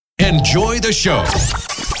Enjoy the show.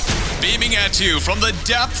 Beaming at you from the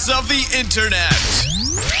depths of the internet.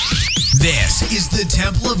 This is the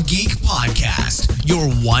Temple of Geek podcast, your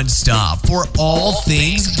one stop for all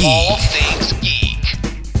things geek.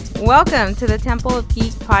 Welcome to the Temple of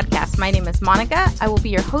Geek podcast. My name is Monica. I will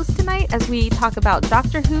be your host tonight as we talk about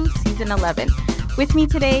Doctor Who Season 11. With me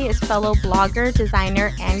today is fellow blogger,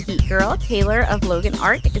 designer, and geek girl, Taylor of Logan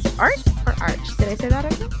Art. Is it art or arch? Did I say that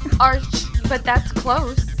okay? Arch, but that's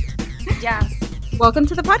close. Yes. Welcome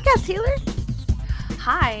to the podcast, Taylor.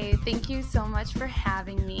 Hi, thank you so much for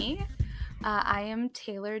having me. I am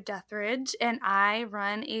Taylor Deathridge, and I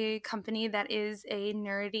run a company that is a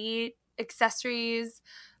nerdy accessories,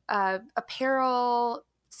 apparel,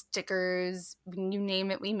 stickers, you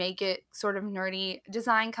name it, we make it, sort of nerdy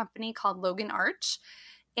design company called Logan Arch.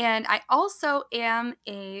 And I also am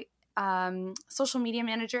a social media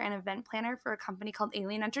manager and event planner for a company called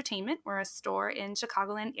Alien Entertainment. We're a store in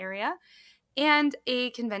Chicagoland area, and a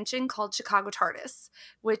convention called Chicago TARDIS,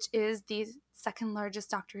 which is the second largest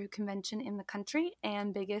Doctor Who convention in the country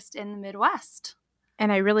and biggest in the Midwest.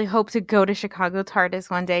 And I really hope to go to Chicago TARDIS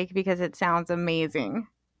one day because it sounds amazing.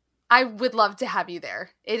 I would love to have you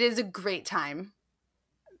there. It is a great time.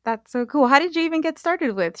 That's so cool. How did you even get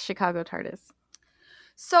started with Chicago TARDIS?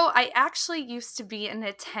 So I actually used to be an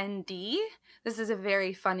attendee. This is a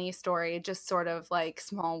very funny story, just sort of like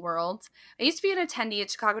small world. I used to be an attendee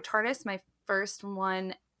at Chicago TARDIS. My first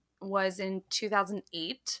one was in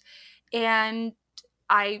 2008, and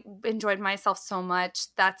I enjoyed myself so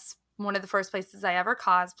much. That's one of the first places I ever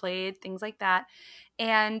cosplayed, things like that.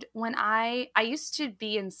 And when I used to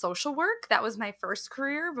be in social work, that was my first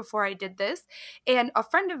career before I did this. And a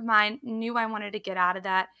friend of mine knew I wanted to get out of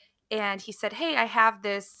that. And he said, hey, I have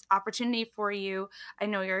this opportunity for you. I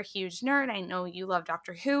know you're a huge nerd. I know you love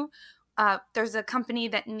Doctor Who. There's a company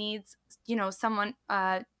that needs, someone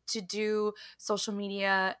to do social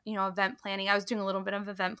media, event planning. I was doing a little bit of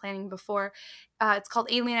event planning before. It's called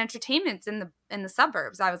Alien Entertainment in the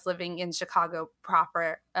suburbs. I was living in Chicago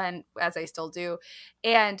proper, and as I still do.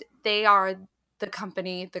 And they are the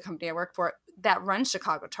company I work for that runs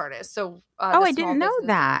Chicago TARDIS. So, I didn't know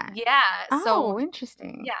that. Yeah. Oh,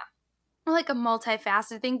 interesting. Yeah. Like a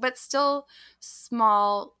multifaceted thing, but still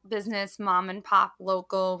small business, mom and pop,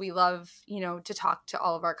 local. We love, to talk to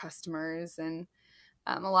all of our customers, and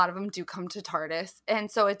a lot of them do come to TARDIS.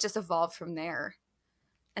 And so it just evolved from there.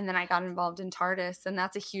 And then I got involved in TARDIS, and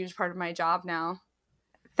that's a huge part of my job now.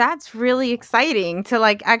 That's really exciting to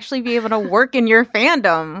actually be able to work in your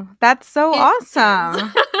fandom. That's so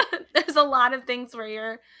awesome. There's a lot of things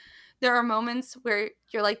where there are moments where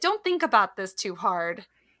you're like, don't think about this too hard.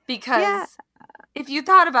 Because if you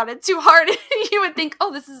thought about it too hard, you would think,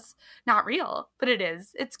 oh, this is not real. But it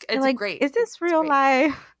is. It's great. Is this real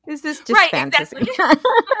life? Is this just fantasy? Exactly.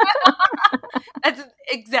 That's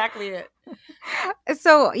exactly it.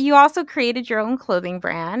 So you also created your own clothing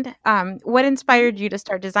brand. What inspired you to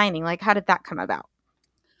start designing? How did that come about?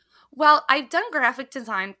 Well, I've done graphic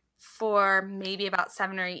design for maybe about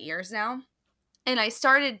 7 or 8 years now. And I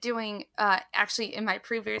started doing, actually in my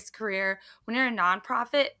previous career, when you're a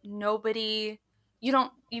nonprofit, you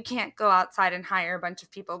can't go outside and hire a bunch of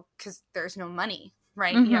people because there's no money,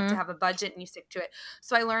 right? Mm-hmm. You have to have a budget and you stick to it.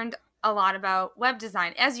 So I learned a lot about web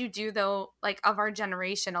design. As you do, though, of our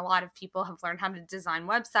generation, a lot of people have learned how to design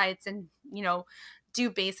websites and, do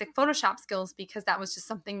basic Photoshop skills because that was just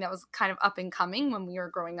something that was kind of up and coming when we were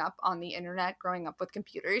growing up on the internet, growing up with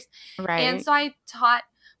computers. Right. And so I taught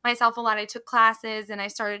myself a lot. I took classes and I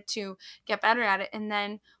started to get better at it. And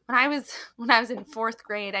then when I was in 4th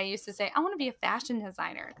grade, I used to say, I want to be a fashion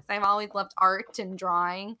designer because I've always loved art and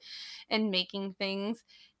drawing and making things.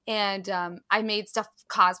 And I made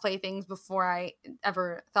cosplay things before I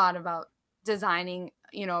ever thought about designing,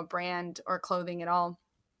 a brand or clothing at all.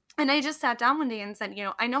 And I just sat down one day and said,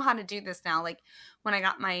 I know how to do this now. When I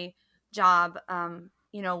got my job,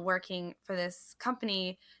 working for this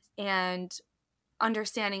company and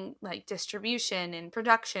understanding distribution and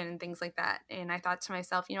production and things like that. And I thought to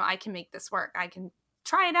myself, I can make this work. I can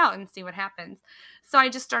try it out and see what happens. So I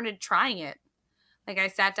just started trying it. I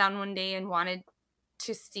sat down one day and wanted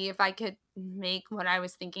to see if I could make what I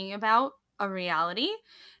was thinking about a reality.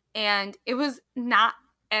 And it was not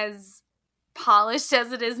as polished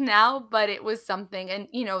as it is now, but it was something. And,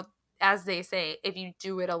 as they say, if you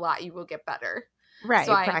do it a lot, you will get better. Right.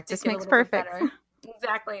 So practice makes perfect.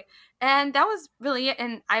 Exactly. And that was really it.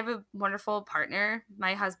 And I have a wonderful partner.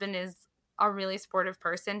 My husband is a really supportive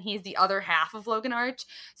person. He's the other half of Logan Arch.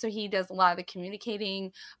 So he does a lot of the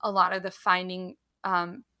communicating, a lot of the finding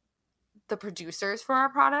the producers for our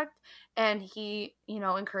product, and he,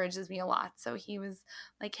 encourages me a lot. So he was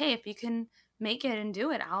like, hey, if you can make it and do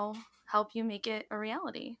it, I'll help you make it a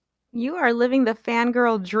reality. You are living the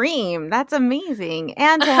fangirl dream. That's amazing.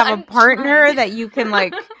 And to have a I'm partner trying. that you can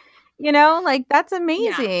that's Yeah.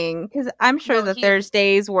 amazing. Because I'm sure Well, that he's there's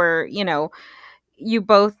days where, you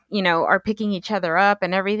both, are picking each other up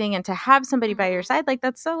and everything. And to have somebody by your Mhm. side, like,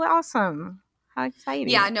 that's so awesome. How Yeah,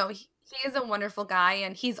 exciting. no, he is a wonderful guy,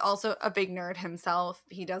 and he's also a big nerd himself.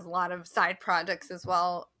 He does a lot of side projects as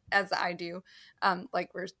well as I do,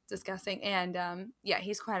 like we're discussing. And yeah,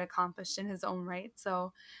 he's quite accomplished in his own right.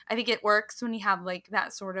 So I think it works when you have like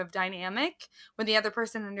that sort of dynamic, when the other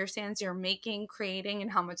person understands you're making, creating,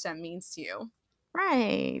 and how much that means to you.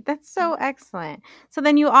 Right. That's so excellent. So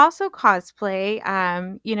then you also cosplay.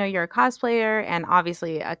 You're a cosplayer and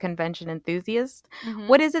obviously a convention enthusiast. Mm-hmm.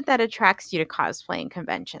 What is it that attracts you to cosplaying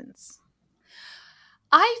conventions?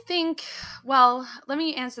 I think, well, let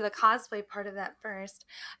me answer the cosplay part of that first.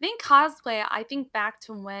 I think back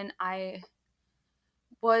to when I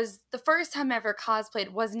was the first time I ever cosplayed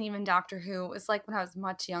wasn't even Doctor Who. It was like when I was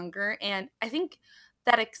much younger. And I think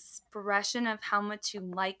that expression of how much you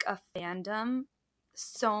like a fandom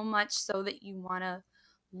so much so that you want to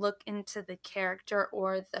look into the character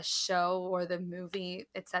or the show or the movie,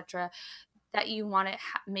 etc., that you want to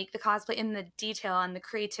make the cosplay, and the detail and the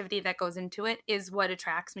creativity that goes into it is what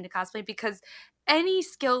attracts me to cosplay, because any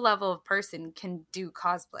skill level of person can do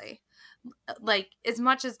cosplay. Like, as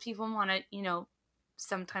much as people want to,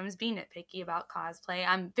 sometimes be nitpicky about cosplay,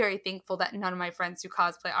 I'm very thankful that none of my friends who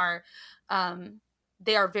cosplay are,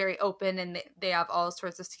 they are very open, and they have all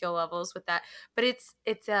sorts of skill levels with that. But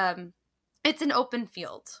it's an open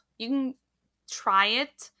field. You can try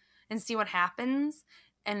it and see what happens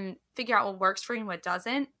and figure out what works for you and what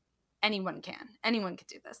doesn't. Anyone can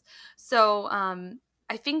do this. So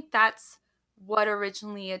I think that's what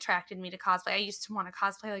originally attracted me to cosplay. I used to want to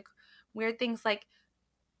cosplay like weird things, like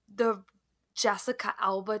the Jessica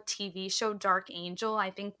Alba TV show Dark Angel.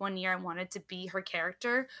 I think one year I wanted to be her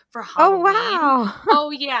character for Oh, Halloween. wow.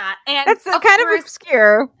 Oh yeah, and That's of kind of course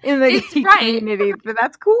obscure in the it's geek right. community, but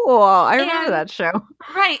that's cool. I remember And that show.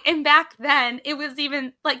 right, and back then it was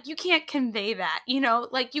even like you can't convey that,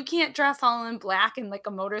 like you can't dress all in black and like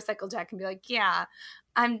a motorcycle jack and be like, yeah,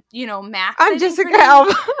 I'm, Max, I'm I think Jessica her name.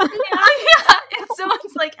 Alba. Yeah. And so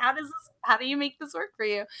it's like, how do you make this work for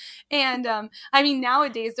you? And I mean,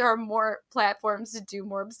 nowadays there are more platforms to do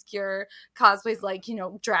more obscure cosplays, like,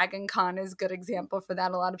 Dragon Con is a good example for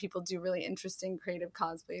that. A lot of people do really interesting creative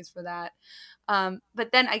cosplays for that.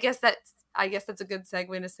 But then I guess that's a good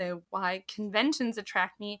segue to say why conventions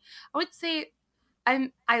attract me. I would say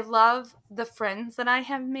I love the friends that I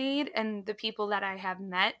have made and the people that I have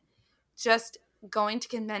met. Just going to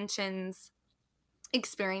conventions,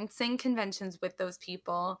 experiencing conventions with those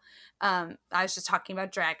people. I was just talking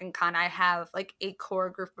about Dragon Con. I have like a core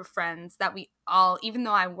group of friends that we all, even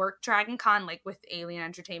though I work Dragon Con like with Alien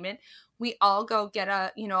Entertainment, we all go get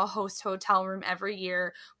a host hotel room every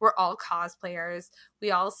year. We're all cosplayers. We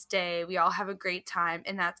all stay. We all have a great time.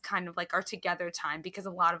 And that's kind of like our together time, because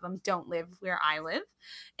a lot of them don't live where I live.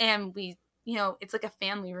 And it's like a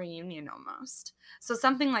family reunion almost. So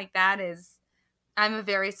something like that is, I'm a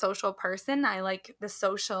very social person. I like the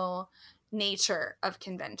social nature of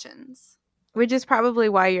conventions. Which is probably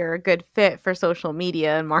why you're a good fit for social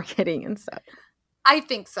media and marketing and stuff. I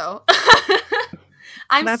think so.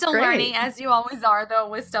 I'm That's still great. learning, as you always are, though,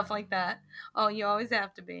 with stuff like that. Oh, you always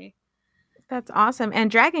have to be. That's awesome.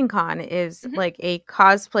 And Dragon Con is Mhm. like a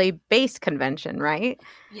cosplay-based convention, right?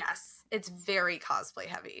 Yes, it's very cosplay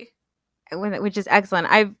heavy. Which is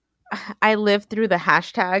excellent. I lived through the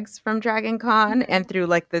hashtags from Dragon Con and through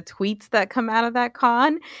like the tweets that come out of that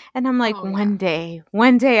con, and I'm like, Oh, yeah.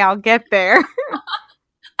 one day I'll get there.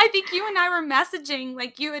 I think you and I were messaging,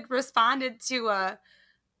 like you had responded to a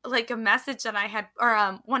message that I had,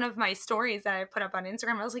 or one of my stories that I put up on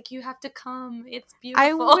Instagram. I was like, you have to come. It's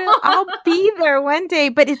beautiful. I'll be there one day,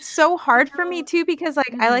 but it's so hard for me too, because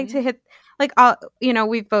like I like to hit like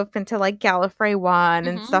we've both been to like Gallifrey One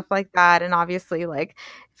and stuff like that, and obviously like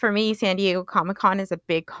for me San Diego Comic-Con is a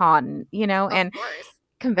big con, and course.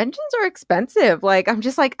 conventions are expensive. Like I'm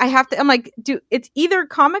just like I'm like, it's either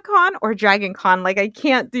Comic-Con or Dragon Con. Like I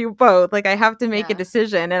can't do both. Like I have to make a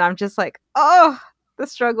decision, and I'm just like, oh, the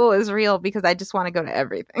struggle is real because I just want to go to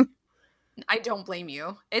everything. I don't blame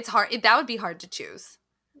you. It's hard. That would be hard to choose.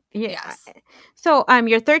 Yeah. Yes. So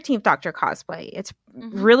your 13th Doctor cosplay. It's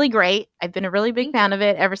really great. I've been a really big fan of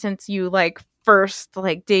it ever since you like first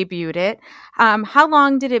like debuted it. How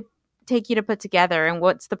long did it take you to put together, and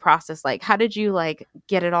what's the process like? How did you like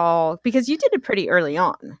get it all? Because you did it pretty early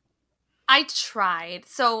on. I tried.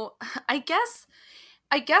 So I guess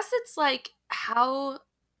it's like how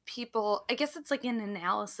people, I guess it's like an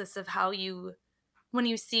analysis of how you, when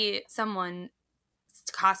you see someone's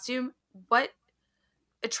costume, what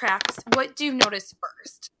do you notice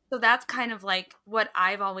first? So that's kind of like what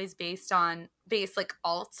I've always based like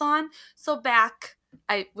alts on. So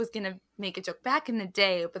I was going to make a joke back in the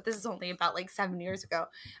day, but this is only about like 7 years ago.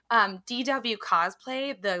 DW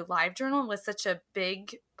Cosplay, the live journal, was such a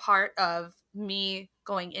big part of me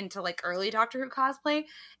going into like early Doctor Who cosplay.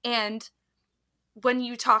 And when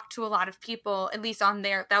you talk to a lot of people, at least on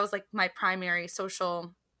there, that was like my primary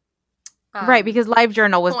social right, because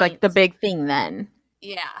LiveJournal was like the point. big thing then.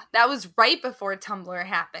 Yeah, that was right before Tumblr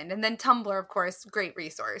happened. And then Tumblr, of course, great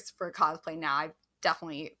resource for cosplay now. I'm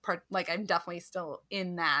definitely still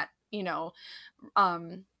in that,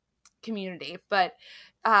 community. But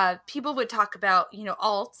people would talk about,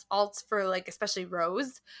 alts for like, especially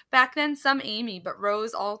Rose back then, some Amy, but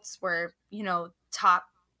Rose alts were, the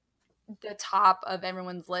top of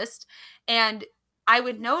everyone's list. And I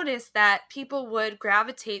would notice that people would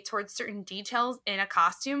gravitate towards certain details in a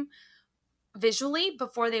costume visually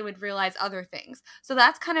before they would realize other things. So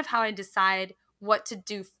that's kind of how I decide what to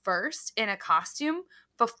do first in a costume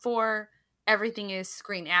before everything is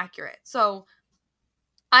screen accurate. So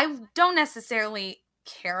I don't necessarily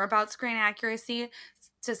care about screen accuracy.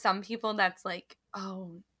 To some people, that's like,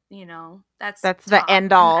 oh, that's the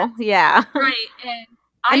end all. Yeah. Right.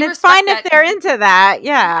 And it's fine if they're into that.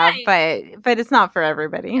 Yeah. Right. But it's not for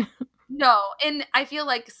everybody. No. And I feel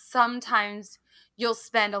like sometimes you'll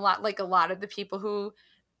spend a lot of the people who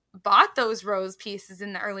bought those Rose pieces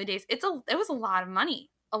in the early days. It was a lot of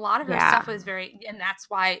money. A lot of her stuff was and that's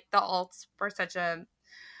why the alts were such a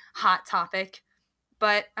hot topic.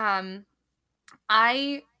 But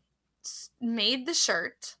I made the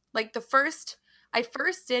shirt like I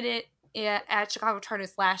first did it at Chicago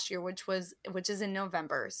TARDIS last year, which is in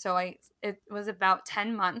November. So it was about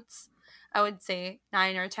 10 months. I would say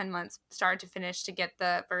 9 or 10 months start to finish to get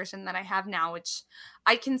the version that I have now, which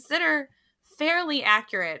I consider fairly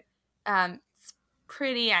accurate. It's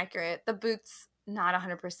pretty accurate. The boots, not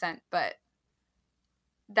 100%, but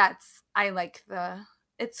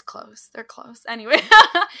it's close. They're close. Anyway.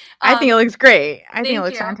 I think it looks great. I think it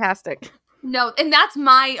looks fantastic. No, and that's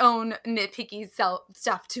my own nitpicky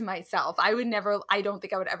stuff to myself. I don't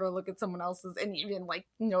think I would ever look at someone else's and even like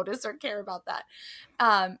notice or care about that.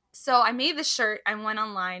 So I made the shirt. I went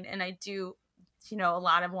online and I do, a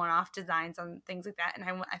lot of one-off designs on things like that.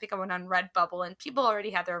 And I think I went on Redbubble and people already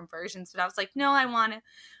had their own versions, but I was like, no, I want to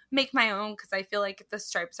make my own because I feel like the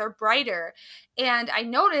stripes are brighter. And I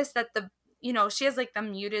noticed that she has like the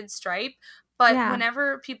muted stripe. But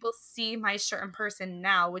whenever people see my shirt in person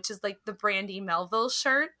now, which is like the Brandy Melville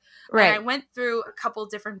shirt, right? And I went through a couple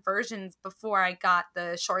different versions before I got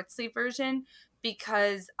the short sleeve version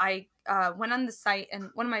because I went on the site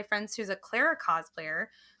and one of my friends who's a Clara cosplayer,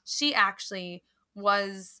 she actually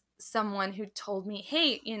was someone who told me,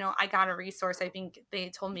 hey, I got a resource. I think they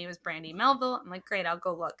told me it was Brandy Melville. I'm like, great, I'll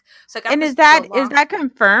go look. So I got is that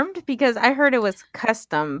confirmed? Because I heard it was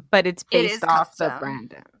custom, but it's based off the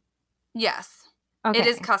Brandon. Yes. Okay. It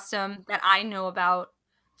is custom that I know about.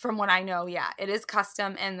 From what I know, yeah, it is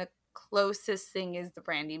custom, and the closest thing is the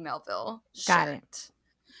Brandy Melville shirt. Got it.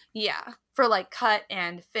 Yeah, for like cut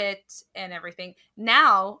and fit and everything.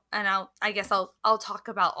 Now, and I guess I'll talk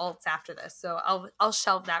about alts after this, so I'll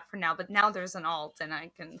shelve that for now. But now there's an alt, and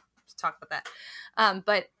I can talk about that.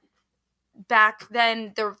 But back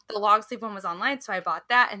then the long sleeve one was online, so I bought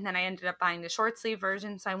that, and then I ended up buying the short sleeve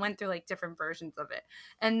version. So I went through like different versions of it,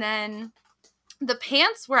 and then the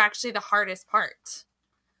pants were actually the hardest part,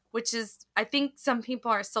 which is I think some people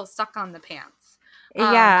are still stuck on the pants.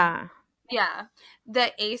 Yeah.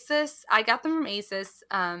 The Asus, I got them from Asus.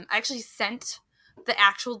 I actually sent the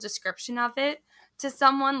actual description of it to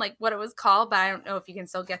someone, like what it was called, but I don't know if you can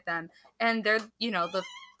still get them. And they're the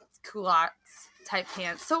culottes type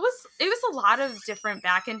pants. So it was a lot of different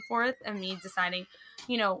back and forth and me deciding,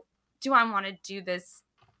 do I want to do this?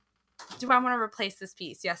 Do I want to replace this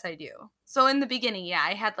piece? Yes, I do. So in the beginning,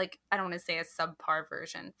 I had I don't want to say a subpar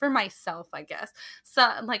version for myself, I guess. So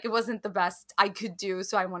it wasn't the best I could do,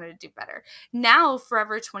 so I wanted to do better. Now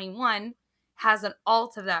Forever 21 has an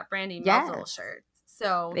alt of that Brandy Melville shirt.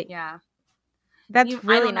 So that's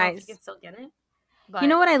really I don't know nice. If you can still get it. But you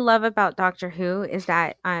know what I love about Doctor Who is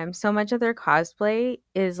that so much of their cosplay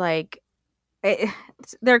is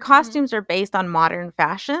their costumes are based on modern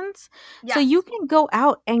fashions. Yes. So you can go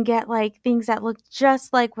out and get things that look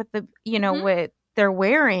just like what the what they're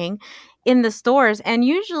wearing in the stores. And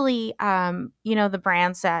usually the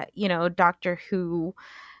brands that Doctor Who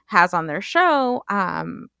has on their show,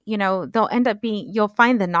 they'll end up you'll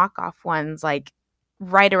find the knockoff ones like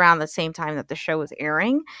right around the same time that the show is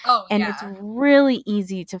airing. Oh, And yeah. it's really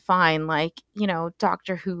easy to find like,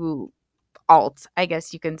 Doctor Who alt, I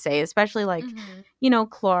guess you can say, especially like,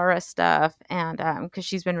 Clara stuff. And because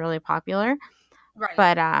she's been really popular. Right.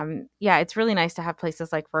 But yeah, it's really nice to have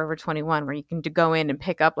places like Forever 21 where you can go in and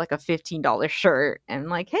pick up like a $15 shirt and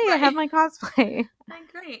like, hey, I have my cosplay. I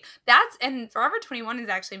agree. And Forever 21 has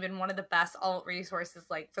actually been one of the best alt resources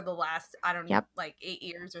like for the last, I don't know, like 8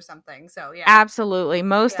 years or something. So yeah. Absolutely.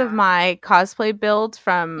 Most of my cosplay builds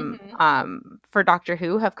from for Doctor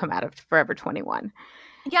Who have come out of Forever 21.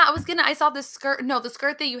 Yeah, I saw the skirt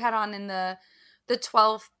that you had on in the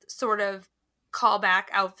 12th sort of callback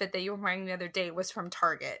outfit that you were wearing the other day was from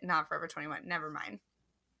Target, not Forever 21. Never mind.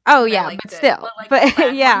 Oh yeah, but still.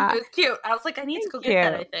 But yeah. It was cute. I was like, I need to go get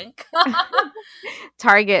that, I think.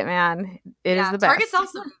 Target, man. It is the best. Target's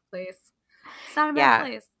also a good place. It's not a bad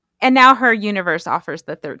place. And now her universe offers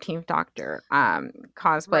the 13th Doctor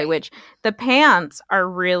cosplay, which the pants are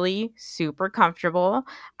really super comfortable.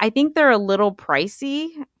 I think they're a little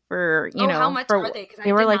pricey for, how much are they?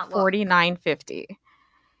 They were like $49.50.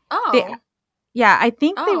 Oh. Yeah, I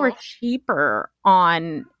think they were cheaper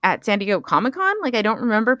at San Diego Comic-Con. Like, I don't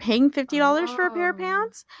remember paying $50 for a pair of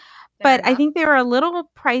pants. But I think they were a little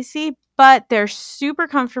pricey, but they're super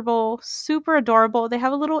comfortable, super adorable. They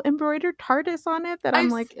have a little embroidered TARDIS on it that I'm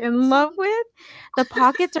like in love with. The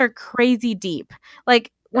pockets are crazy deep. Like,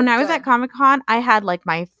 when I was at Comic-Con, I had like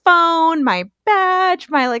my phone, my badge,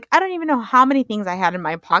 I don't even know how many things I had in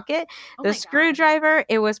my pocket. The screwdriver,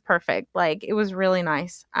 it was perfect. Like, it was really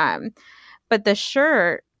nice. But the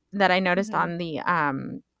shirt that I noticed on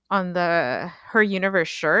the Her Universe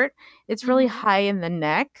shirt, it's really high in the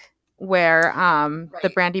neck where the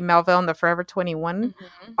Brandy Melville and the Forever 21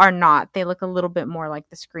 are not. They look a little bit more like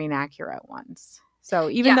the Screen Accurate ones. So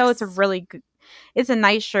even though it's it's a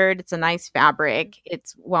nice shirt, it's a nice fabric,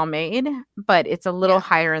 it's well made, but it's a little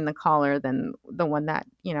higher in the collar than the one that,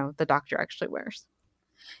 the Doctor actually wears.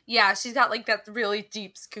 Yeah, she's got like that really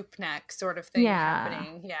deep scoop neck sort of thing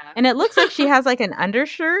happening. Yeah. And it looks like she has like an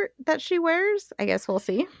undershirt that she wears. I guess we'll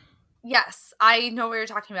see. Yes, I know what you're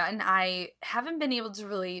talking about. And I haven't been able to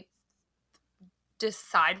really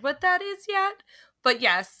decide what that is yet. But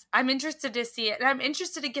yes, I'm interested to see it. And I'm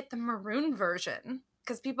interested to get the maroon version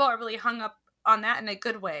because people are really hung up on that in a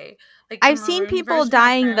good way. Like I've seen people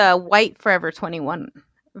dyeing the white Forever 21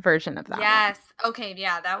 version of that. Yes. Okay.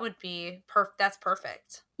 Yeah, that would be that's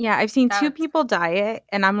perfect. Yeah, I've seen 2 people dye it,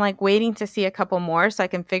 and I'm like waiting to see a couple more so I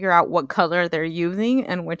can figure out what color they're using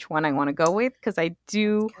and which one I want to go with because I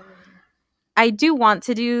do want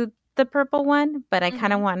to do the purple one, but I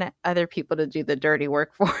kind of want other people to do the dirty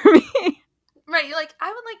work for me. Right. You're like, I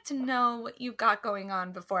would like to know what you got going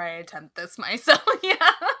on before I attempt this myself. Yeah.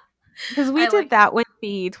 Because we did that with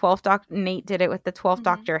the 12th Doctor. Nate did it with the 12th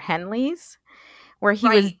Doctor Henleys, where he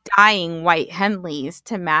was dyeing white Henleys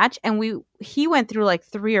to match. And he went through like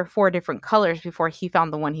 3 or 4 different colors before he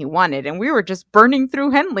found the one he wanted. And we were just burning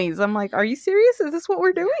through Henleys. I'm like, are you serious? Is this what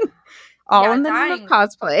we're doing? All in the name of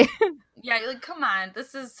cosplay. Yeah, you're like, come on.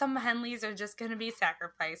 Some Henleys are just going to be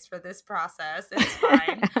sacrificed for this process. It's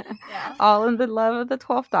fine. Yeah. All in the love of the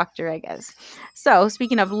 12th Doctor, I guess. So,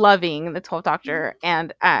 speaking of loving the 12th Doctor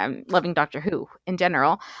and loving Doctor Who in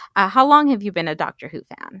general, how long have you been a Doctor Who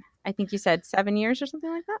fan? I think you said 7 years or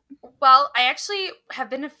something like that. Well, I actually have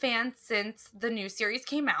been a fan since the new series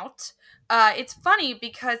came out. It's funny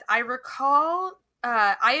because I recall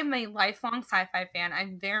I am a lifelong sci-fi fan.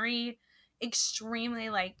 I'm very extremely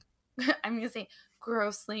I'm going to say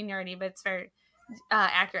grossly nerdy, but it's very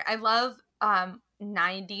accurate. I love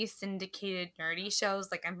 90s syndicated nerdy shows.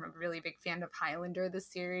 Like, I'm a really big fan of Highlander, the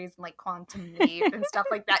series, and like Quantum Leap and stuff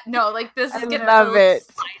like that. No, like this is gonna love it.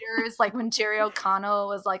 Spiders, like when Jerry O'Connell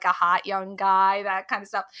was like a hot young guy, that kind of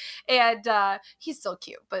stuff. And he's still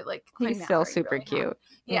cute, but like he's still super cute.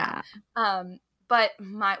 Yeah. But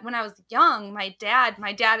when I was young, my dad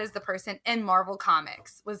is the person in Marvel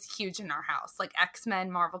Comics, was huge in our house. Like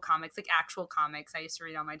X-Men, Marvel Comics, like actual comics. I used to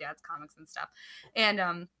read all my dad's comics and stuff.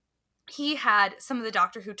 And he had some of the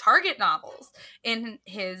Doctor Who Target novels in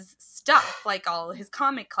his stuff, like all his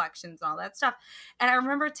comic collections and all that stuff. And I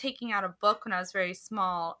remember taking out a book when I was very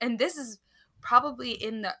small. And this is probably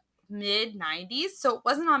in the mid-90s, so it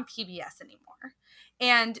wasn't on PBS anymore.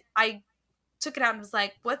 And I took it out and was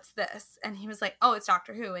like, what's this? And he was like, oh, it's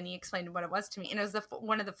Doctor Who. And he explained what it was to me. And it was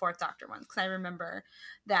one of the 4th Doctor ones, because I remember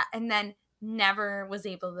that. And then never was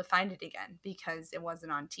able to find it again because it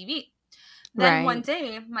wasn't on TV. Then one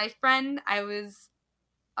day, my friend, I was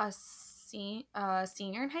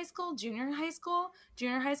senior in high school, junior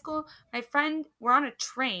high school. My friend, we're on a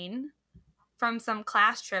train from some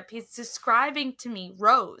class trip. He's describing to me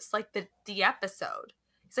Rose, like the episode.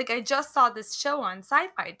 He's like, I just saw this show on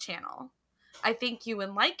Sci-Fi Channel. I think you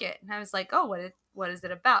would like it. And I was like, oh, what is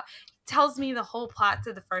it about? He tells me the whole plot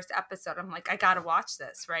to the first episode. I'm like, I gotta watch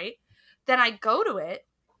this, right? Then I go to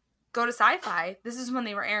Sci-Fi. This is when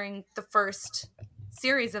they were airing the first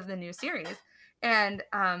series of the new series. And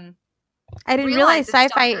I didn't realize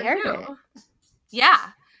Sci-Fi aired it. Yeah.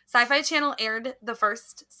 Sci-Fi Channel aired the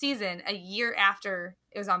first season a year after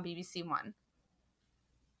it was on BBC One.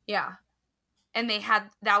 Yeah. And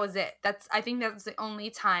that was it. I think that was the only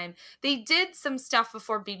time. They did some stuff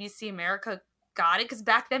before BBC America got it, because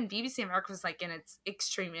back then BBC America was like in its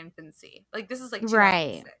extreme infancy. Like this is like 2006.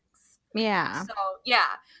 Right. Yeah. So, yeah.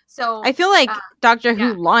 So I feel like Doctor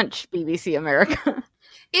Who launched BBC America.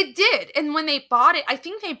 It did. And when they bought it, I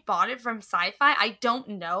think they bought it from Sci-Fi. I don't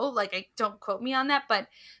know. Like, don't quote me on that. But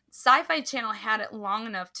Sci-Fi Channel had it long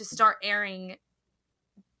enough to start airing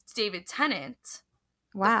David Tennant.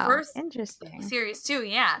 Wow. The first interesting. Series too,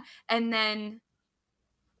 yeah. And then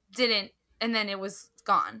it was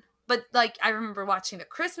gone. But, like, I remember watching the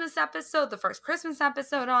first Christmas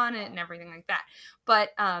episode on it and everything like that.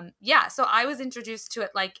 But, yeah, so I was introduced to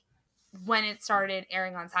it, like, when it started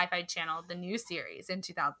airing on Sci-Fi Channel, the new series in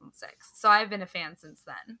 2006. So I've been a fan since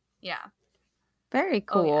then. Yeah. Very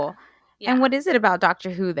cool. Oh, yeah. And what is it about Doctor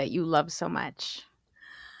Who that you love so much?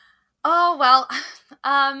 Oh, well,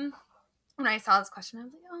 when I saw this question, I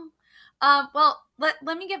was like, well,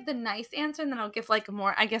 let me give the nice answer, and then I'll give like a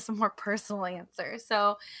more personal answer.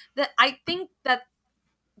 So I think that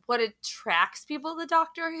what attracts people to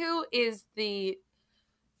Doctor Who is the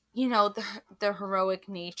heroic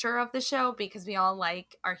nature of the show, because we all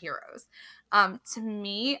like our heroes. To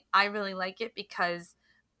me, I really like it because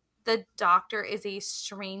the Doctor is a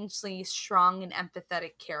strangely strong and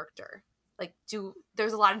empathetic character. Like,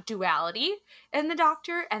 there's a lot of duality in the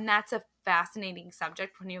Doctor, and that's a fascinating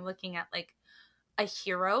subject when you're looking at like a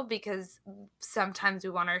hero, because sometimes we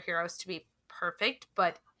want our heroes to be perfect,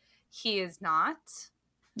 but he is not.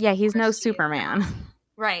 Yeah, he's no Superman.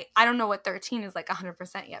 Right. I don't know what 13 is like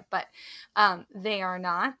 100% yet, but they are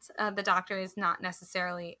not. The Doctor is not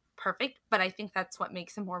necessarily perfect, but I think that's what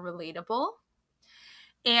makes him more relatable.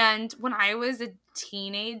 And when I was a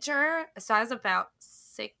teenager, so I was about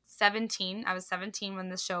 17. I was 17 when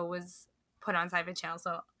the show was put on Sci-Fi Channel.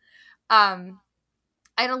 So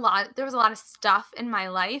there was a lot of stuff in my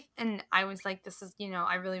life, and I was like, this is,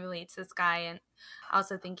 I really relate to this guy. And I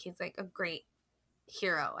also think he's like a great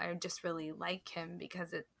hero. I just really like him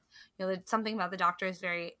because something about the Doctor is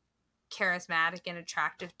very charismatic and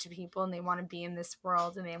attractive to people, and they want to be in this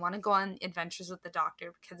world, and they want to go on adventures with the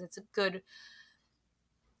Doctor because it's a good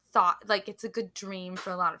thought, like it's a good dream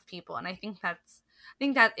for a lot of people. And I think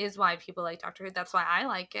that is why people like Doctor Who. That's why I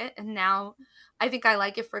like it. And now I think I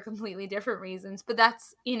like it for completely different reasons. But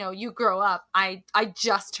that's, you grow up. I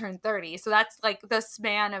just turned 30. So that's like the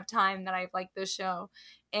span of time that I've liked this show.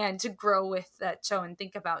 And to grow with that show and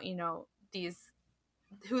think about,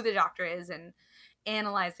 who the Doctor is and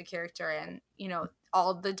analyze the character. And,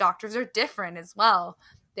 all the Doctors are different as well.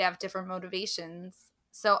 They have different motivations.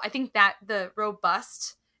 So I think that the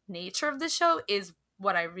robust nature of the show is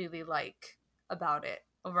what I really like about it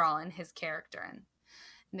overall, and his character and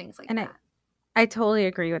things like that. I totally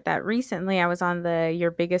agree with that. Recently, I was on the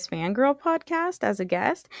Your Biggest Fangirl podcast as a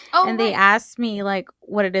guest, and they asked me like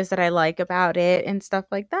what it is that I like about it and stuff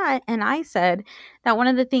like that. And I said that one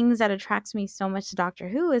of the things that attracts me so much to Doctor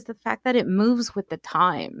Who is the fact that it moves with the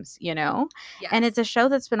times, Yes. And it's a show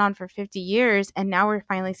that's been on for 50 years, and now we're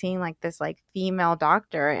finally seeing like this like female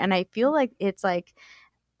Doctor, and I feel like it's like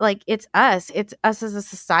it's us as a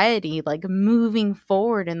society, like moving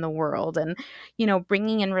forward in the world and,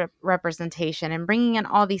 bringing in representation and bringing in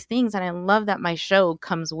all these things. And I love that my show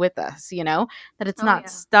comes with us, that it's not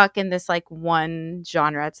stuck in this like one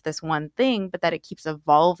genre. It's this one thing, but that it keeps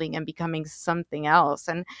evolving and becoming something else.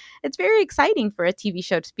 And it's very exciting for a TV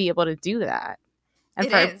show to be able to do that. And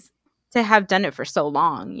to have done it for so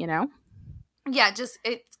long, Yeah, just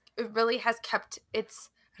it really has kept its,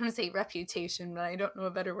 I don't want to say reputation, but I don't know a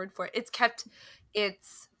better word for it. It's kept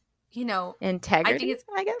its, integrity,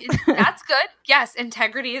 I guess. That's good. Yes,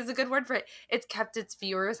 integrity is a good word for it. It's kept its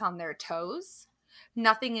viewers on their toes.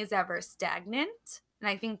 Nothing is ever stagnant. And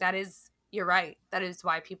I think you're right. That is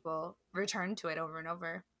why people return to it over and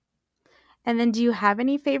over. And then do you have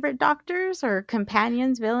any favorite Doctors or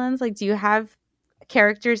companions, villains? Like, do you have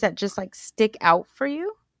characters that just like stick out for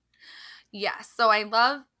you? Yes. So I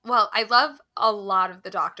love a lot of the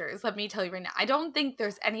doctors. Let me tell you right now. I don't think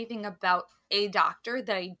there's anything about a doctor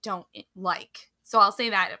that I don't like. So I'll say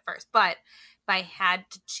that at first. But if I had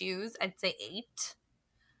to choose, I'd say 8.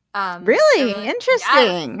 Really Yes.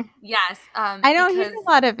 interesting. Yes. I don't hear a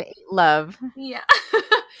lot of love. Yeah.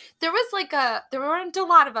 There weren't a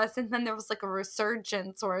lot of us, and then there was like a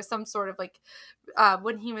resurgence or some sort of like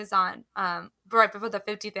when he was on right before the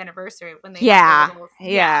 50th anniversary when they had the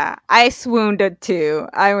little, I swooned it too.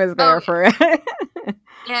 I was there for it.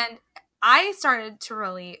 And I started to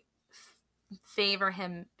really favor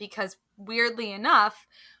him because weirdly enough,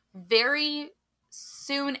 very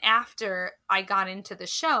soon after I got into the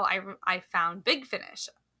show, I found Big Finish,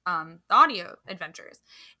 the audio adventures.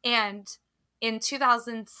 And in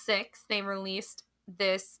 2006, they released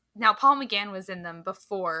this. Now, Paul McGann was in them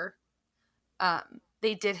before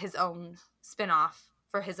they did his own spinoff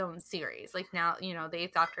for his own series. Like now, the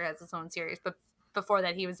 8th Doctor has his own series, but before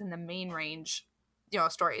that, he was in the main range,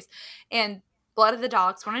 stories. And Blood of the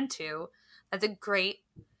Daleks 1 and 2, that's a great,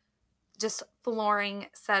 just flooring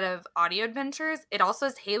set of audio adventures. It also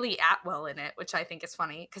has Haley Atwell in it, which I think is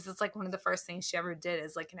funny because it's like one of the first things she ever did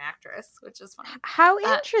as like an actress, which is funny. How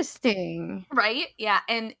interesting. Right? Yeah.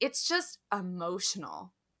 And it's just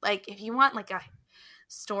emotional. Like if you want like a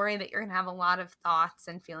story that you're going to have a lot of thoughts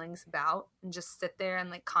and feelings about and just sit there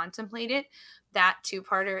and like contemplate it, that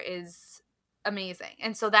 2-parter is amazing.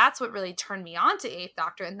 And so that's what really turned me on to 8th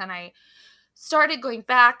Doctor. And then I started going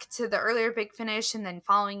back to the earlier Big Finish and then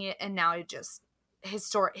following it, and now it just his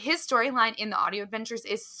storyline in the audio adventures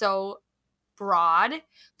is so broad.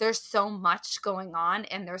 There's so much going on,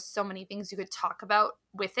 and there's so many things you could talk about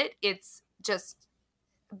with it. It's just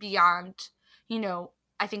beyond,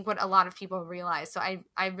 I think what a lot of people realize. So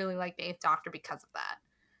I really like the 8th Doctor because of that.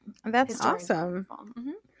 That's awesome.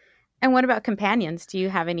 Mm-hmm. And what about companions? Do you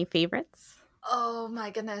have any favorites? Oh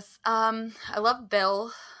my goodness. I love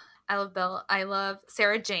Bill. I love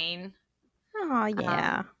Sarah Jane. Oh,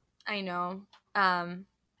 yeah. I know. And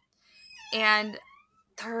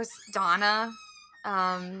there's Donna.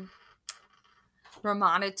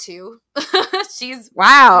 Romana, too. She's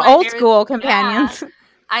old school companions. Yeah,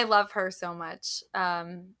 I love her so much.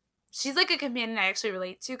 She's like a companion I actually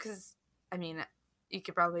relate to because, you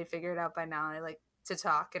could probably figure it out by now. I like to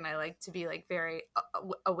talk and I like to be like very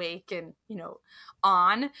awake and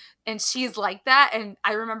on, and she's like that. And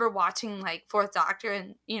I remember watching like 4th Doctor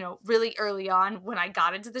and really early on when I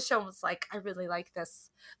got into the show was like, I really like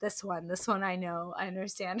this one. I know I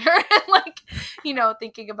understand her and like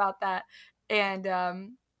thinking about that. And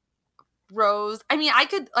Rose, I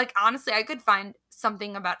could honestly I could find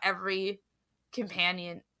something about every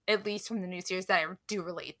companion, at least from the new series, that I do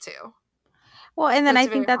relate to. Well, and then I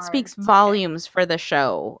think that speaks volumes for the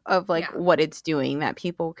show of like what it's doing, that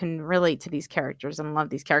people can relate to these characters and love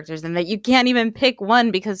these characters, and that you can't even pick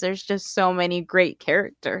one because there's just so many great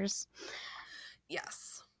characters.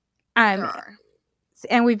 Yes. There are.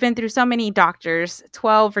 And we've been through so many Doctors,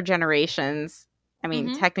 12 for generations.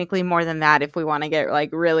 Technically more than that if we want to get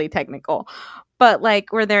like really technical. But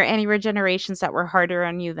like, were there any regenerations that were harder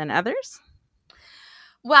on you than others?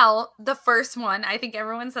 Well, the first one, I think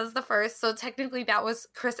everyone says the first. So technically that was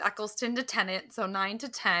Chris Eccleston to Tennant, so 9 to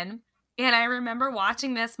 10. And I remember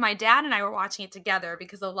watching this. My dad and I were watching it together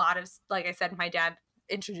because a lot of, like I said, my dad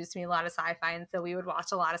introduced me a lot of sci-fi. And so we would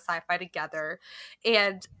watch a lot of sci-fi together.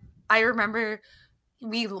 And I remember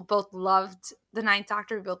we both loved the 9th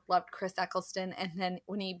Doctor. We both loved Chris Eccleston. And then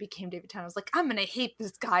when he became David Tennant, I was like, I'm going to hate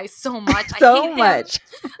this guy so much.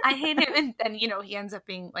 I hate him. And then, he ends up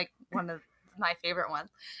being like one of my favorite ones.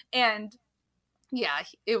 And yeah,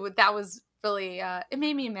 that was really it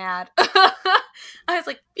made me mad. I was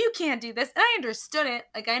like, you can't do this. And I understood it.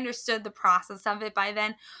 Like I understood the process of it by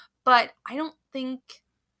then, but I don't think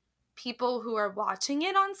people who are watching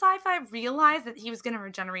it on Sci-Fi realize that he was going to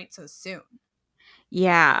regenerate so soon.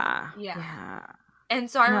 Yeah. And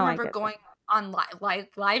so I remember going on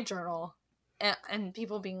live journal and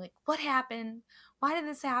people being like, what happened? Why did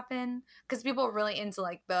this happen? Because people were really into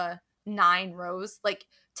like the 9 Rose, like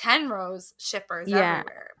 10 Rose shippers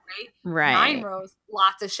everywhere, right? 9 Rose,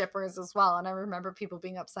 lots of shippers as well. And I remember people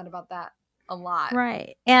being upset about that a lot.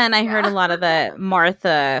 Right. And I heard a lot of the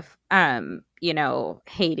Martha,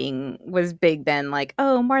 hating was big then. Like,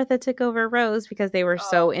 oh, Martha took over Rose because they were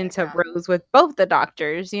so into Rose with both the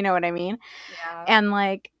Doctors. You know what I mean? Yeah. And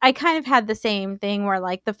like, I kind of had the same thing where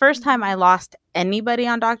like the first time I lost anybody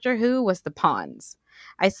on Doctor Who was the Pawns.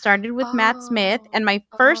 I started with Matt Smith, and my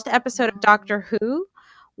first episode of Doctor Who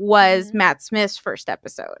was Matt Smith's first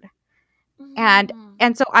episode. And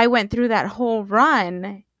so I went through that whole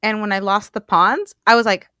run and when I lost the pawns, I was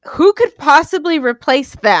like, who could possibly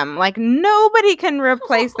replace them? Like, nobody can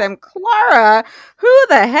replace them. Clara, who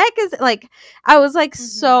the heck is it? Like, I was like,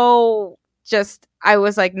 so just, I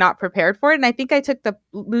was like not prepared for it. And I think I took the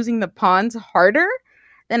losing the pawns harder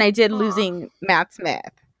than I did losing Matt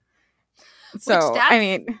Smith. So, I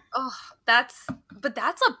mean, that's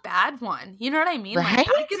a bad one. You know what I mean? Right? Like,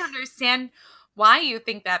 I can understand why you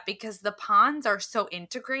think that, because the pawns are so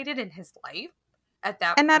integrated in his life at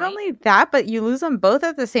that and point. not only that, but you lose them both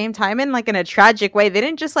at the same time in like in a tragic way. They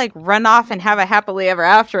didn't just like run off and have a happily ever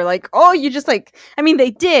after. Like, oh, you just like, I mean,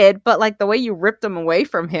 they did, but like the way you ripped them away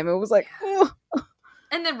from him, it was like, oh.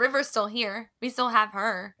 And then River's still here. We still have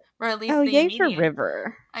her, or at least Oh, the yay immediate. for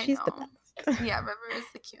River. I She's know. the best. Yeah, River is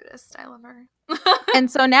the cutest. I love her. And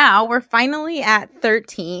so now we're finally at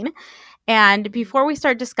 13. And before we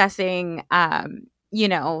start discussing, you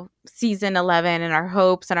know, season 11 and our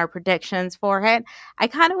hopes and our predictions for it, I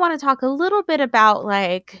kind of want to talk a little bit about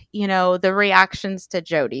like, you know, the reactions to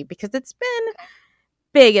Jodie, because it's been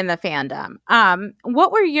big in the fandom.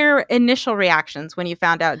 What were your initial reactions when you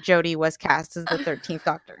found out Jodie was cast as the 13th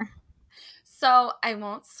Doctor? So I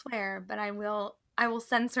won't swear, but I will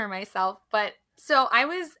censor myself. But so I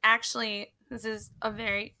was actually, this is a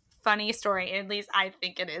very funny story, at least I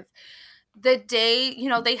think it is. The day, you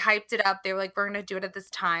know, they hyped it up, they were like, we're going to do it at this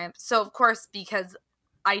time. So of course, because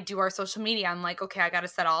I do our social media, I'm like, okay, I got to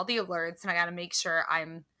set all the alerts and I got to make sure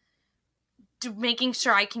I'm making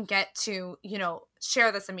sure I can get to, you know,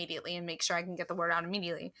 share this immediately and make sure I can get the word out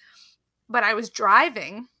immediately. But I was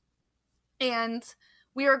driving and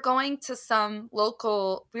we were going to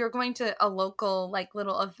a local like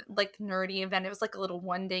little like nerdy event. It was like a little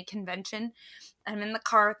one-day convention. I'm in the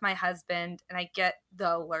car with my husband and I get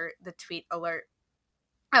the tweet alert.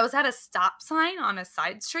 I was at a stop sign on a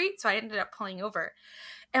side street, so I ended up pulling over.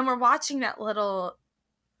 And we're watching that little,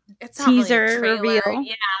 it's not teaser really a trailer. reveal.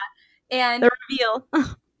 Yeah. And the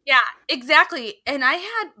reveal. yeah, exactly. And I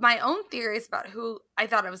had my own theories about who I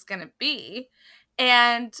thought it was going to be.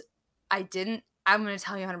 And I'm going to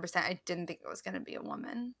tell you 100%, I didn't think it was going to be a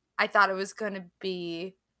woman. I thought it was going to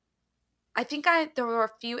be, there were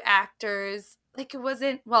a few actors, like it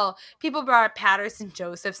wasn't, well, people brought up Patterson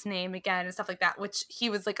Joseph's name again and stuff like that, which he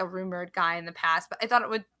was like a rumored guy in the past, but I thought it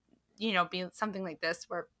would, you know, be something like this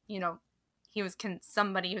where, you know, he was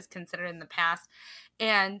somebody who was considered in the past.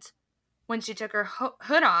 And when she took her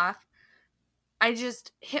hood off, I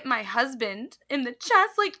just hit my husband in the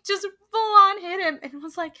chest, like just full on hit him, and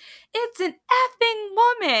was like, it's an effing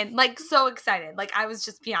woman. Like so excited. Like I was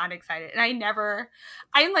just beyond excited. And I'm never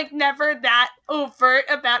that overt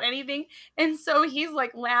about anything. And so he's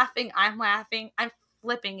like laughing, I'm laughing, I'm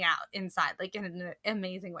flipping out inside, like in an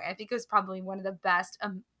amazing way. I think it was probably one of the best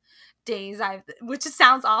days which just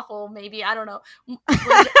sounds awful, maybe, I don't know.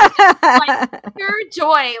 Like pure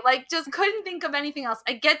joy, like just couldn't think of anything else.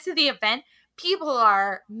 I get to the event, people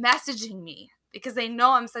are messaging me because they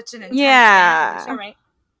know I'm such an intense fan of the show, right?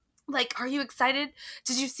 Like, are you excited?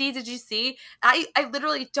 Did you see? I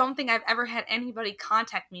literally don't think I've ever had anybody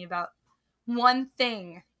contact me about one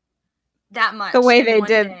thing that much. The way they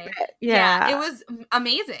did it. Yeah. It was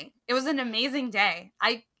amazing. It was an amazing day.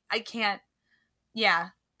 I can't, yeah.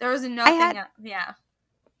 There was nothing, yeah.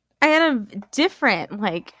 I had a different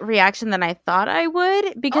like reaction than I thought I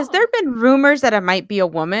would, because there have been rumors that it might be a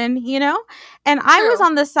woman, you know? And I was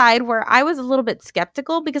on the side where I was a little bit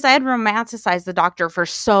skeptical because I had romanticized the Doctor for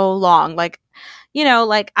so long. Like, you know,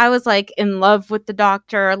 like I was like in love with the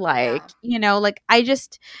Doctor, like, you know, like I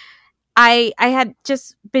had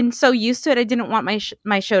just been so used to it. I didn't want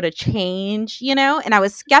my show to change, you know, and I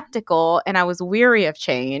was skeptical and I was weary of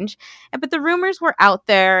change. But the rumors were out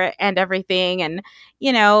there and everything. And,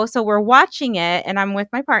 you know, so we're watching it and I'm with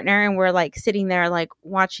my partner and we're like sitting there like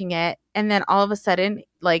watching it. And then all of a sudden,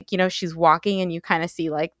 like, you know, she's walking and you kind of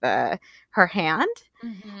see like her hand.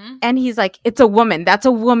 Mm-hmm. And he's like, it's a woman. That's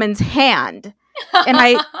a woman's hand. And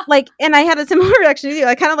I had a similar reaction to you.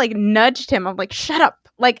 I kind of like nudged him. I'm like, shut up.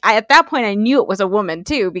 Like at that point I knew it was a woman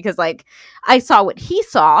too, because like I saw what he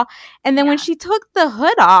saw. And then when she took the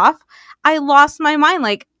hood off, I lost my mind.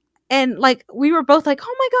 Like, and like, we were both like,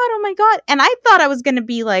 oh my God. And I thought I was going to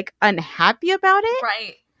be like unhappy about it.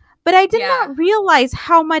 Right. But I did not realize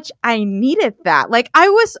how much I needed that. Like I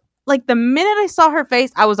was like, the minute I saw her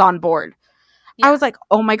face, I was on board. Yeah. I was like,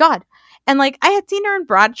 oh my God. And like, I had seen her in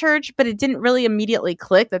Broadchurch, but it didn't really immediately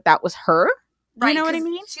click that was her. Right, you know what I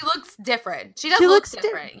mean? She looks different. She does look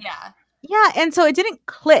different. Yeah. Yeah, and so it didn't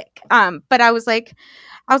click. But I was like,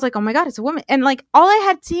 oh my God, it's a woman. And like all I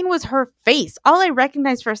had seen was her face. All I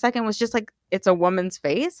recognized for a second was just like it's a woman's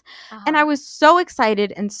face. And I Uh-huh. was so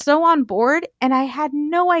excited and so on board. And I had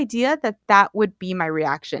no idea that that would be my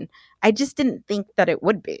reaction. I just didn't think that it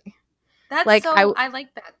would be. That's Like so I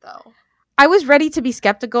like that though. I was ready to be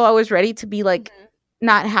skeptical. I was ready to be like Mhm.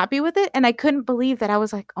 not happy with it. And I couldn't believe that I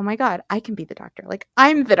was like, oh my God, I can be the doctor. Like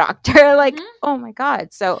I'm the doctor. Like, Mhm. oh my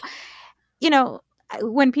God. So,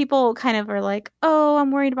 when people kind of are like, oh,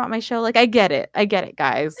 I'm worried about my show, like I get it,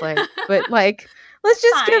 guys. Like, but like, let's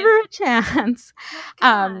just give Fine. her a chance.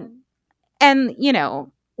 Come on. And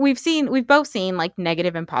we've both seen like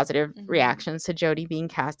negative and positive Mhm. reactions to Jodie being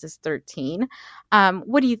cast as 13.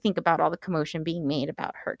 What do you think about all the commotion being made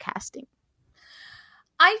about her casting?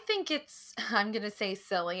 I think it's, I'm going to say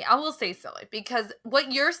silly. I will say silly because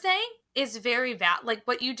what you're saying is very valid. Like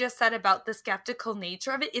what you just said about the skeptical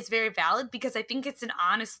nature of it is very valid because I think it's an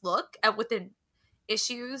honest look at what the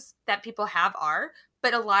issues that people have are.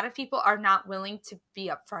 But a lot of people are not willing to be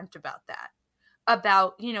upfront about that,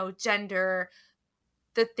 about, gender,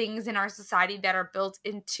 the things in our society that are built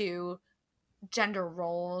into gender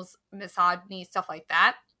roles, misogyny, stuff like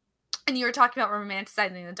that. And you were talking about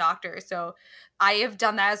romanticizing the doctor. So I have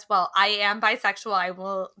done that as well. I am bisexual. I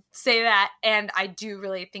will say that. And I do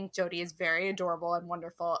really think Jodie is very adorable and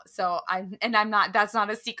wonderful. So that's not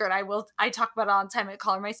a secret. I talk about it all the time. I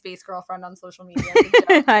call her my space girlfriend on social media.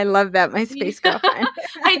 I love that, my space girlfriend.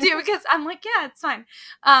 I do because I'm like, yeah, it's fine.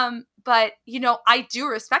 But I do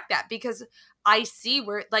respect that because I see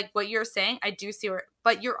where, like what you're saying, I do see where,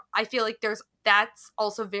 but I feel like that's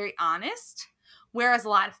also very honest. Whereas a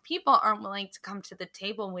lot of people aren't willing to come to the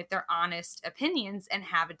table with their honest opinions and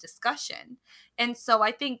have a discussion. And so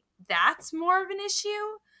I think that's more of an issue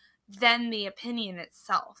than the opinion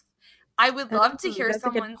itself. I would love to hear That's a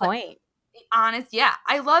good someone's point. honest. Yeah.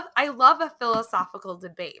 I love a philosophical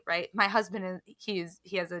debate, right? My husband he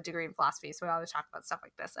has a degree in philosophy, so we always talk about stuff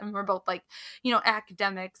like this. And we're both like,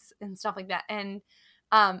 academics and stuff like that. And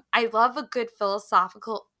I love a good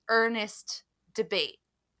philosophical, earnest debate.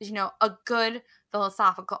 A good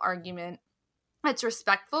philosophical argument that's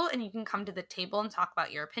respectful and you can come to the table and talk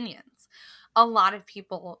about your opinions. A lot of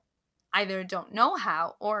people either don't know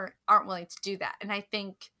how or aren't willing to do that. And I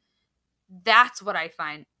think that's what I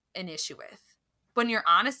find an issue with. When you're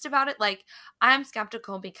honest about it, like I'm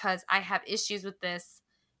skeptical because I have issues with this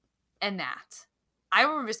and that. I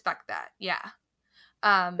will respect that. Yeah.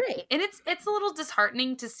 Great. And it's a little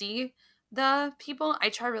disheartening to see the people. I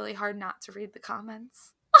try really hard not to read the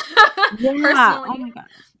comments. Yeah. Personally. Oh my God.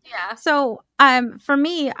 Yeah. So, for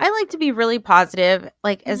me, I like to be really positive,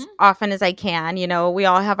 like as often as I can. We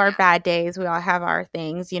all have our bad days, we all have our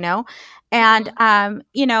things, and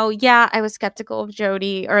yeah, I was skeptical of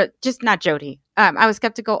Jodie, or just not Jodie. I was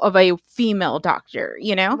skeptical of a female doctor,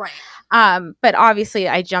 Right. But obviously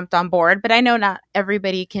I jumped on board. But I know not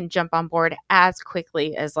everybody can jump on board as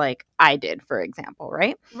quickly as like I did, for example,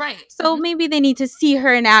 right? Right. So maybe they need to see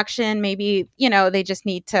her in action. Maybe, they just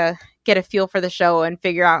need to get a feel for the show and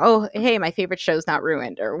figure out, oh, hey, my favorite show's not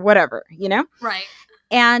ruined or whatever, Right.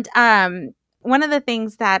 And one of the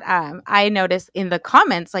things that I noticed in the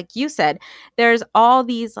comments, like you said, there's all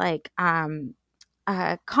these like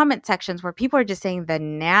comment sections where people are just saying the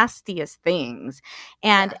nastiest things.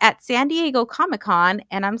 And at San Diego Comic-Con,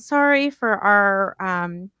 and I'm sorry for our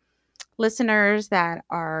listeners that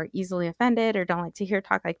are easily offended or don't like to hear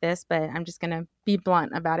talk like this, but I'm just going to be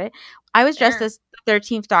blunt about it. I was dressed as the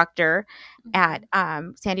 13th Doctor at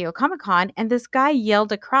San Diego Comic-Con, and this guy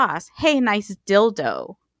yelled across, "Hey, nice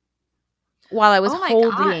dildo," while I was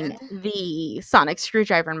holding the sonic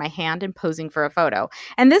screwdriver in my hand and posing for a photo.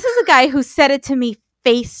 And this is a guy who said it to me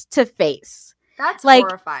face to face. That's like,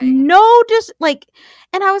 horrifying. No, just like,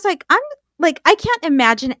 and I was like, I can't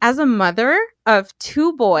imagine as a mother of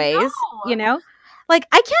two boys, like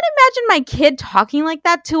I can't imagine my kid talking like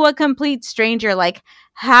that to a complete stranger. Like,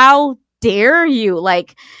 how dare you?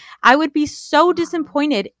 Like, I would be so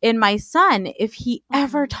disappointed in my son if he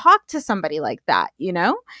ever talked to somebody like that,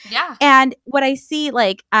 Yeah. And what I see,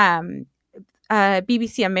 like,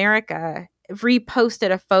 BBC America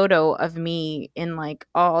reposted a photo of me in like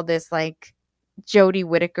all this like Jodie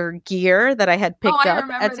Whittaker gear that I had picked up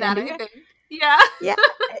at San Diego. I think. Yeah. Yeah.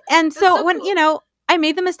 And so when, cool. I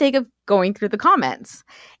made the mistake of going through the comments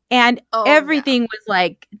and everything was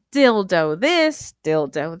like dildo this,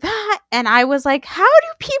 dildo that. And I was like, how do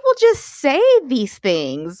people just say these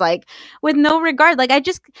things like with no regard. Like it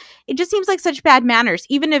just seems like such bad manners,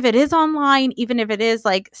 even if it is online, even if it is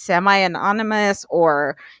like semi-anonymous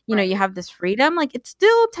or, you know, you have this freedom, like it's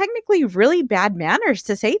still technically really bad manners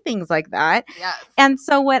to say things like that. Yes. And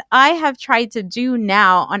so what I have tried to do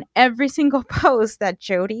now on every single post that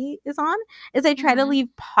Jody is on is I try to leave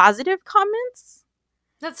positive comments.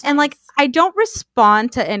 That's and nice. like I don't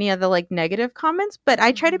respond to any of the like negative comments, but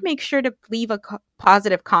I try to make sure to leave a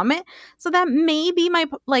positive comment so that maybe my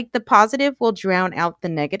like the positive will drown out the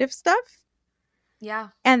negative stuff. Yeah.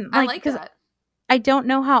 And I like like because that. I don't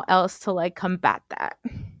know how else to like combat that.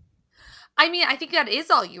 I mean, I think that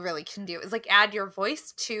is all you really can do is like add your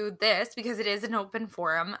voice to this because it is an open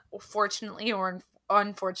forum, fortunately or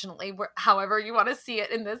unfortunately, however you want to see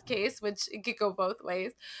it in this case, which it could go both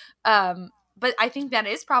ways. But I think that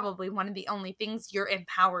is probably one of the only things you're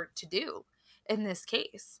empowered to do in this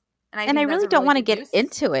case. And I think really that's a don't want to good get use.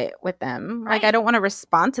 into it with them. Like I Right. don't want to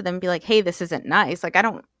respond to them and be like, "Hey, this isn't nice." Like I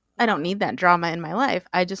don't need that drama in my life.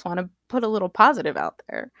 I just want to put a little positive out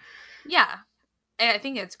there. Yeah. And I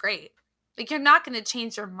think it's great. Like you're not going to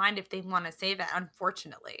change their mind if they want to say that,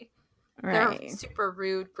 unfortunately. Right. They're super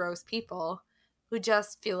rude, gross people who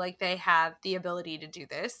just feel like they have the ability to do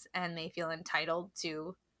this and they feel entitled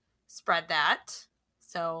to spread that.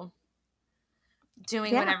 So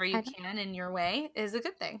doing whatever you can in your way is a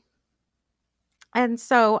good thing. And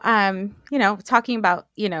so, you know, talking about,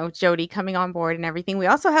 you know, Jody coming on board and everything, we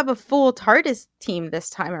also have a full TARDIS team this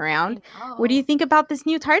time around. What do you think about this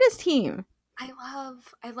new TARDIS team? I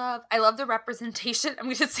love the representation. I'm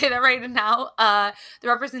going to say that right now. The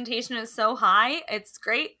representation is so high. It's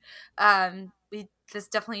great. This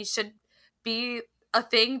definitely should be a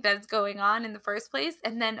thing that's going on in the first place.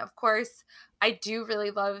 And then, of course, I do really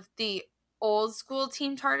love the old school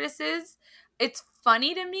Team TARDISes. It's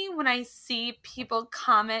funny to me when I see people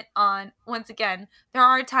comment on, once again, there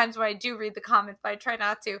are times where I do read the comments, but I try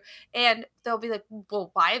not to. And they'll be like,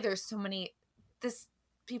 well, why are there so many,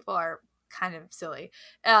 people are kind of silly.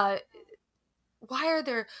 Why are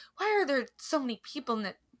there so many people in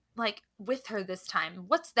it, like with her this time?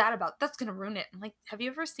 What's that about? That's gonna ruin it. I'm like, have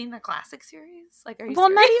you ever seen the classic series? Like, are you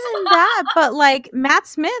serious? Not even that, but like Matt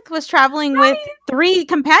Smith was traveling with 3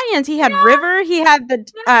 companions. He had River, he had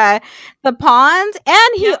the Pawns,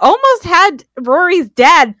 and he almost had Rory's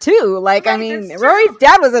dad too. Like, I mean, Rory's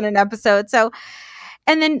dad was in an episode, so.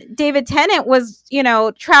 And then David Tennant was, you know,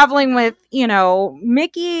 traveling with, you know,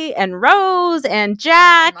 Mickey and Rose and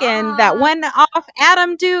Jack and that one off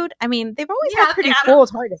Adam dude. I mean, they've always had pretty cool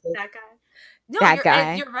TARDISes. That guy. No,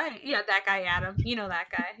 guy. You're right. Yeah, that guy, Adam. You know that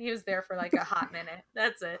guy. He was there for like a hot minute.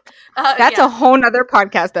 That's it. That's a whole nother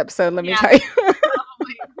podcast episode, let me tell you.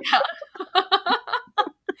 Probably,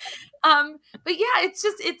 but yeah, I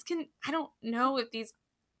don't know if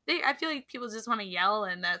I feel like people just want to yell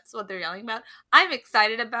and that's what they're yelling about. I'm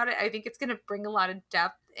excited about it. I think it's going to bring a lot of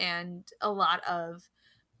depth and a lot of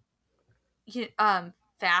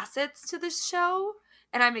facets to the show.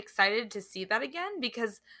 And I'm excited to see that again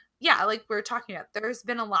because, yeah, like we were talking about, there's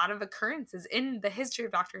been a lot of occurrences in the history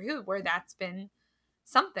of Doctor Who where that's been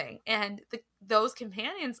something. And those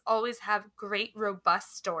companions always have great,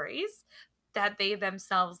 robust stories that they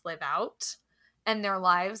themselves live out. And their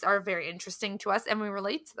lives are very interesting to us and we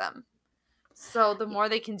relate to them. So the more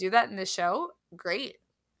they can do that in the show, great.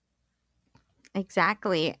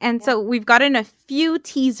 Exactly. And so we've gotten a few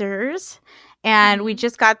teasers and we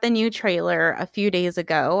just got the new trailer a few days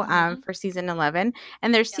ago for season 11.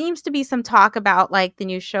 And there seems to be some talk about like the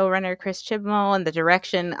new showrunner, Chris Chibnall, and the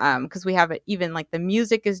direction because we have even like the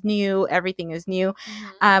music is new. Everything is new.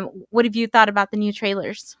 What have you thought about the new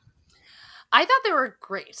trailers? I thought they were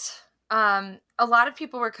great. A lot of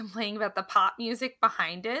people were complaining about the pop music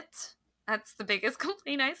behind it. That's the biggest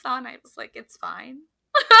complaint I saw, and I was like, "It's fine,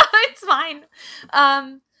 it's fine."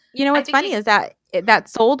 You know what's funny is that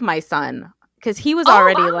sold my son because he was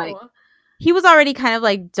already he was already kind of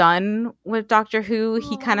like done with Doctor Who.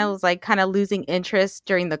 He kind of was like losing interest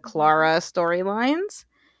during the Clara storylines.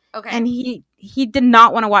 Okay, and he did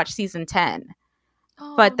not want to watch season 10.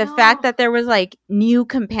 But the fact that there was like new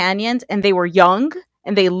companions and they were young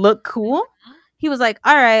and they look cool, he was like,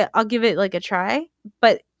 all right, I'll give it like a try.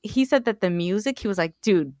 But he said that the music, he was like,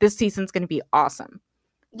 dude, this season's going to be awesome.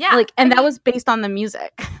 Yeah. Like, and that was based on the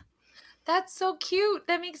music. That's so cute.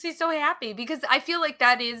 That makes me so happy because I feel like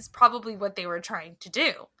that is probably what they were trying to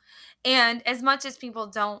do. And as much as people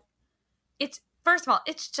don't, first of all,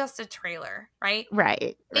 it's just a trailer, right?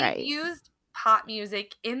 Right. They've used pop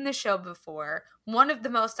music in the show before. One of the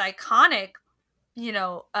most iconic,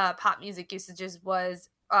 pop music usages was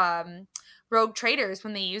Rogue Traders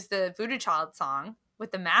when they used the Voodoo Child song,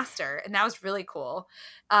 with the Master, and that was really cool.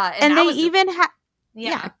 And they even had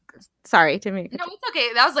Sorry to me. No, it's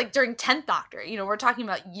okay. That was like during 10th Doctor. We're talking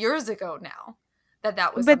about years ago now.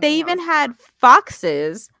 That was. But they even had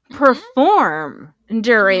foxes perform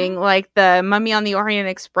during like the Mummy on the Orient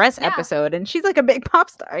Express episode, and she's like a big pop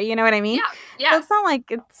star. You know what I mean? Yeah. So it's not like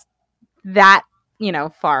it's that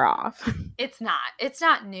far off. It's not. It's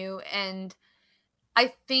not new, and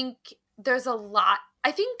I think there's a lot.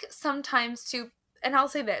 I think sometimes too, and I'll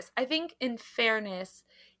say this. I think in fairness,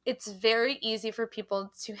 it's very easy for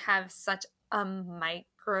people to have such a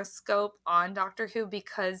microscope on Doctor Who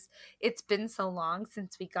because it's been so long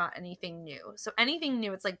since we got anything new. So anything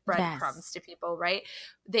new, it's like breadcrumbs to people, right?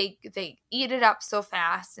 They eat it up so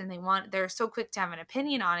fast, and they're so quick to have an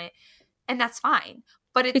opinion on it, and that's fine.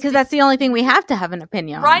 But it's because that's the only thing we have to have an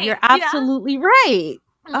opinion on. Right. You're absolutely right.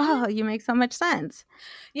 Mm-hmm. Oh, you make so much sense.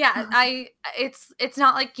 Yeah, it's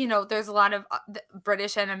not like, there's a lot of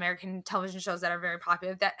British and American television shows that are very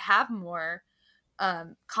popular that have more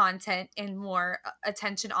content and more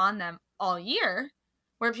attention on them all year,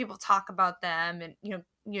 where people talk about them and you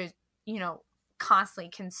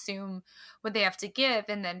constantly consume what they have to give,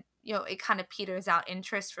 and then it kind of peters out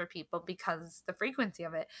interest for people because the frequency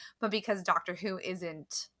of it, but because Doctor Who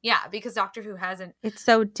hasn't. It's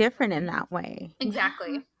so different in that way.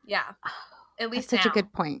 Exactly. Yeah. At least that's such a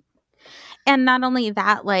good point. And not only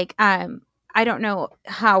that, like, I don't know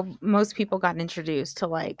how most people got introduced to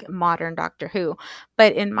like modern Doctor Who,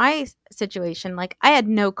 but in my situation, like I had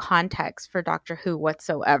no context for Doctor Who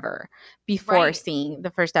whatsoever before seeing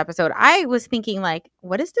the first episode. I was thinking like,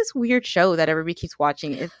 what is this weird show that everybody keeps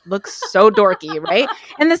watching? It looks so dorky, right?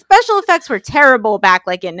 And the special effects were terrible back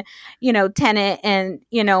like in, Tennant and,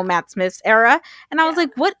 Matt Smith's era. And I was like,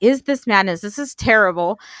 what is this madness? This is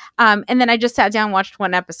terrible. And then I just sat down and watched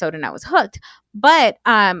one episode and I was hooked. But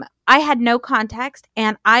I had no context,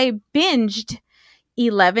 and I binged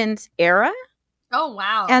 11's era. Oh,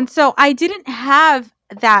 wow. And so I didn't have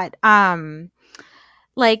that,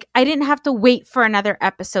 like, I didn't have to wait for another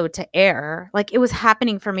episode to air. Like, it was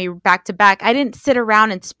happening for me back to back. I didn't sit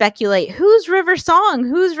around and speculate, who's River Song?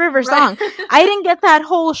 I didn't get that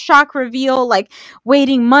whole shock reveal, like,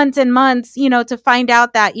 waiting months and months, to find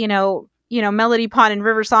out that, Melody Pond and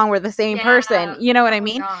River Song were the same person. You know what I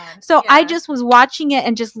mean? So I just was watching it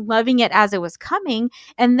and just loving it as it was coming.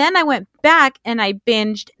 And then I went back and I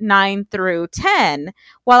binged 9 through 10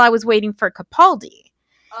 while I was waiting for Capaldi.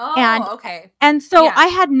 Oh, okay. And so I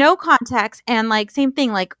had no context. And like, same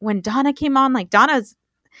thing, like when Donna came on, like Donna's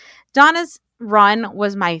run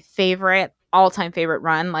was my all-time favorite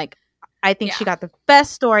run. Like, I think she got the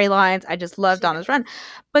best storylines. I just loved Donna's run,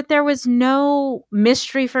 but there was no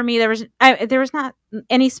mystery for me. There was not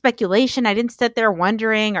any speculation. I didn't sit there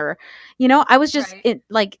wondering, or, I was just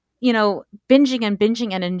binging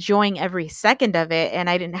and enjoying every second of it, and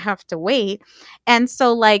I didn't have to wait. And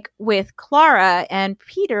so, like with Clara and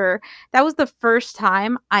Peter, that was the first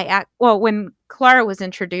time when Clara was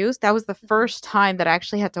introduced, that was the first time that I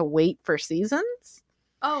actually had to wait for seasons.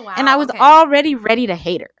 Oh wow! And I was already ready to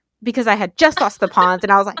hate her, because I had just lost the Ponds,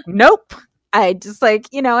 and I was like, nope. I just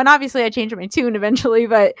and obviously I changed my tune eventually,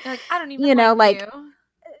 but I don't even you.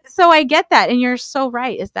 So I get that. And you're so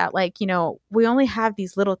right, is that we only have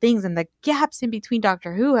these little things, and the gaps in between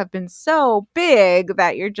Doctor Who have been so big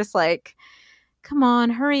that you're just like, come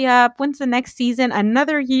on, hurry up. When's the next season?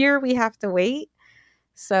 Another year we have to wait.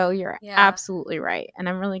 So you're absolutely right. And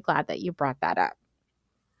I'm really glad that you brought that up.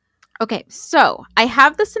 Okay, so I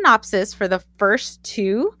have the synopsis for the first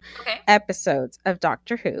 2 episodes of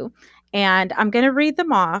Doctor Who, and I'm going to read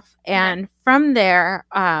them off, and from there,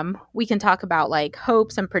 we can talk about like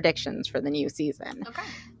hopes and predictions for the new season. Okay.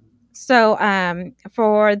 So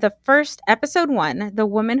for the first episode 1, The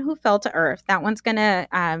Woman Who Fell to Earth, that one's going to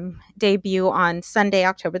debut on Sunday,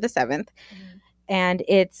 October the 7th, and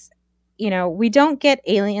it's, we don't get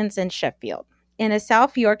aliens in Sheffield. In a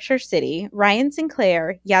South Yorkshire city, Ryan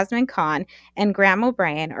Sinclair, Yasmin Khan, and Graham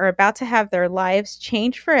O'Brien are about to have their lives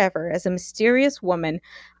changed forever as a mysterious woman,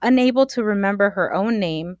 unable to remember her own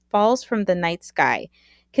name, falls from the night sky.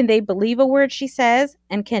 Can they believe a word she says?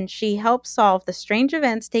 And can she help solve the strange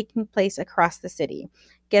events taking place across the city?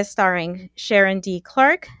 Guest starring Sharon D.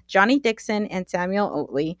 Clarke, Johnny Dixon, and Samuel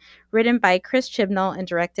Otley. Written by Chris Chibnall and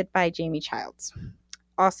directed by Jamie Childs.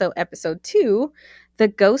 Also, episode 2, The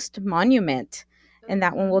Ghost Monument. And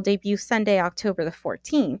that one will debut Sunday, October the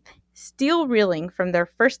 14th. Still reeling from their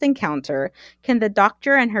first encounter, can the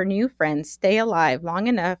Doctor and her new friends stay alive long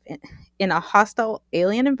enough in a hostile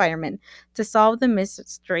alien environment to solve the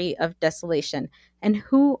mystery of desolation? And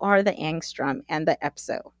who are the Angstrom and the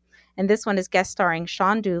Epso? And this one is guest starring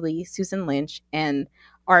Sean Dooley, Susan Lynch, and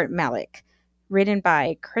Art Malik. Written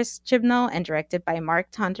by Chris Chibnall and directed by Mark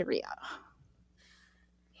Tonderia.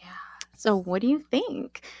 Yeah. So what do you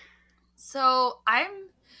think? So I've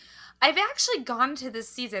actually gone to this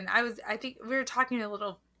season. I think we were talking a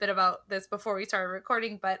little bit about this before we started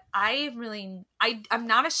recording, but I'm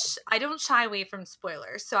not I don't shy away from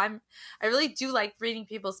spoilers. So I really do like reading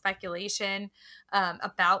people's speculation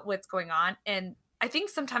about what's going on, and I think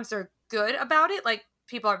sometimes they're good about it. Like,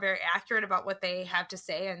 people are very accurate about what they have to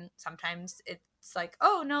say, and sometimes it's like,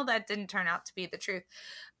 oh no, that didn't turn out to be the truth.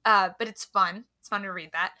 But it's fun. It's fun to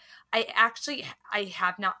read that. I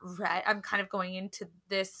have not read. I'm kind of going into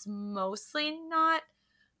this mostly not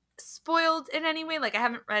spoiled in any way. Like, I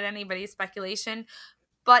haven't read anybody's speculation,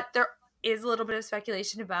 but there is a little bit of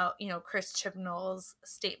speculation about, Chris Chibnall's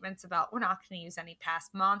statements about we're not going to use any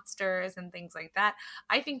past monsters and things like that.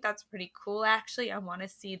 I think that's pretty cool, actually. I want to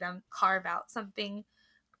see them carve out something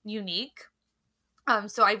unique.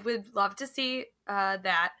 So I would love to see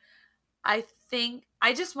that. I think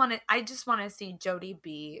I just want to see Jodie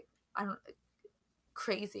be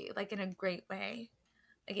crazy, like in a great way,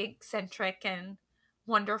 like eccentric and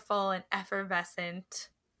wonderful and effervescent,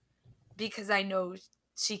 because I know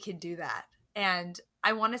she can do that. And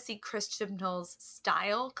I want to see Chris Chibnall's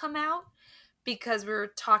style come out, because we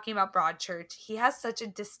were talking about Broadchurch. He has such a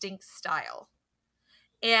distinct style,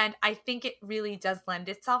 and I think it really does lend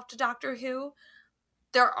itself to Doctor Who.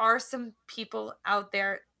 There are some people out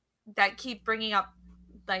there that keep bringing up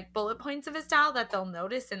like bullet points of his style that they'll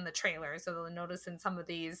notice in the trailers, or they'll notice in some of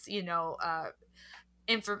these,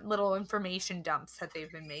 little information dumps that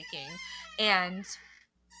they've been making. And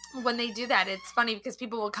when they do that, it's funny because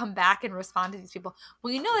people will come back and respond to these people,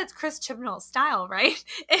 well, that's Chris Chibnall's style, right?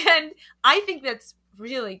 And I think that's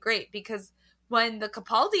really great, because when the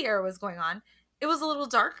Capaldi era was going on, it was a little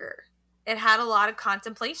darker. It had a lot of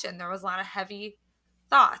contemplation. There was a lot of heavy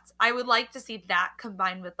thoughts. I would like to see that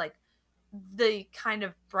combined with like the kind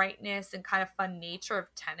of brightness and kind of fun nature of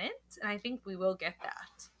Tennant, and I think we will get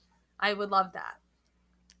that. I would love that.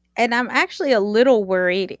 And I'm actually a little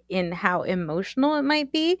worried in how emotional it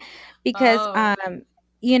might be, because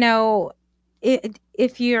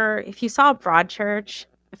if you saw Broadchurch,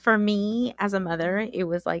 for me as a mother, it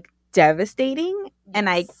was like devastating.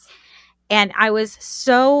 Yes. And I was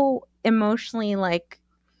so emotionally like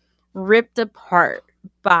ripped apart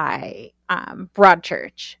by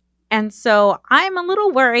Broadchurch. And so I'm a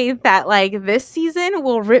little worried that like this season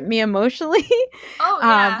will rip me emotionally. Oh,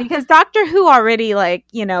 yeah. Because Doctor Who already like,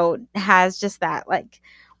 has just that like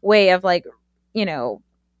way of like,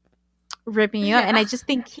 ripping you up. And I just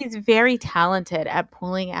think he's very talented at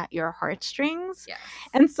pulling at your heartstrings. Yes.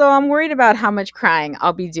 And so I'm worried about how much crying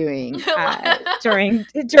I'll be doing during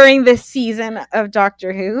this season of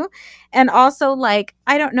Doctor Who. And also, like,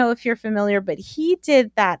 I don't know if you're familiar, but he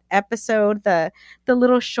did that episode, the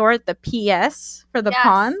little short, the PS for the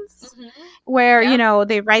Pawns, where,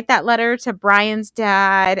 they write that letter to Brian's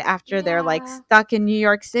dad after they're like stuck in New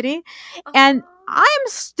York City. And I'm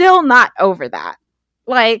still not over that.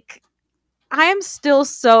 Like, I am still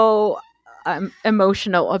so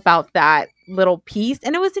emotional about that little piece.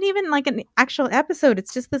 And it wasn't even like an actual episode.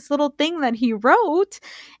 It's just this little thing that he wrote.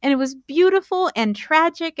 And it was beautiful and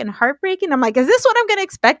tragic and heartbreaking. I'm like, is this what I'm going to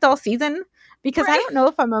expect all season? Because I don't know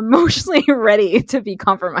if I'm emotionally ready to be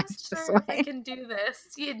compromised this way. I can do this.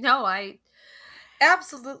 I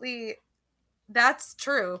absolutely... That's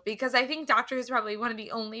true, because I think Doctor Who is probably one of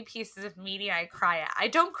the only pieces of media I cry at. I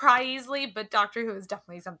don't cry easily, but Doctor Who is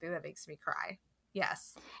definitely something that makes me cry.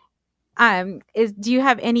 Yes. Do you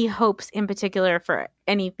have any hopes in particular for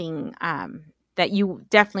anything that you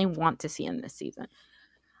definitely want to see in this season?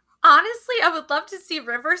 Honestly, I would love to see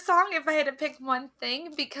River Song if I had to pick one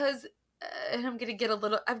thing, because and I'm gonna get a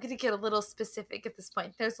little specific at this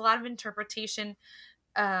point. There's a lot of interpretation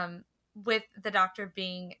with the Doctor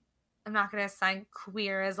being, I'm not going to assign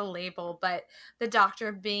queer as a label, but the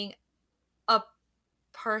Doctor being a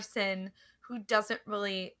person who doesn't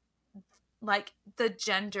really, like, the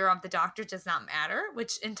gender of the Doctor does not matter,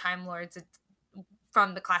 which in Time Lords,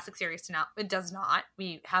 from the classic series to now, it does not.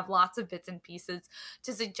 We have lots of bits and pieces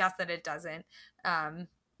to suggest that it doesn't.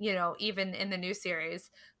 Even in the new series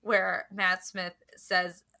where Matt Smith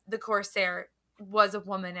says the Corsair was a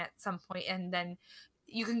woman at some point, and then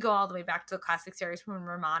you can go all the way back to the classic series when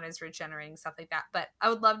Romana is regenerating, stuff like that. But I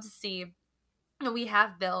would love to see, we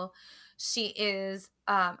have Bill. She is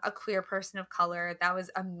a queer person of color. That was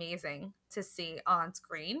amazing to see on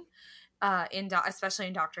screen, especially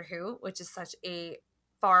in Doctor Who, which is such a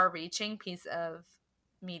far-reaching piece of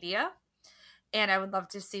media. And I would love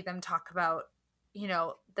to see them talk about you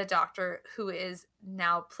know, the Doctor who is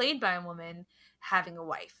now played by a woman having a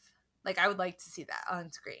wife. Like, I would like to see that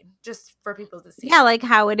on screen just for people to see. Yeah, like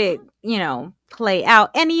how would it, you know, play out?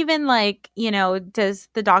 And even like, you know, does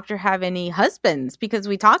the Doctor have any husbands? Because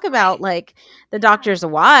we talk about like the Doctor's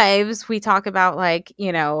wives. We talk about like,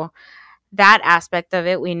 you know, that aspect of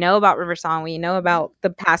it. We know about River Song. We know about the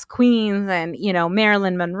past queens and, you know,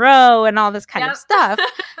 Marilyn Monroe and all this kind of stuff.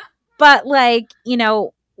 But like, you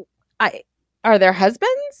know, are there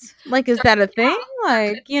husbands? Like, is that a thing?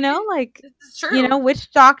 Like, you know, like, you know,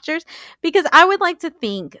 which doctors? Because I would like to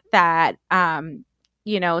think that,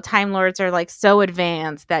 you know, Time Lords are like so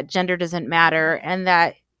advanced that gender doesn't matter and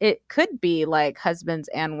that it could be like husbands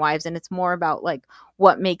and wives. And it's more about like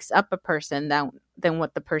what makes up a person than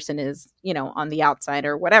what the person is, you know, on the outside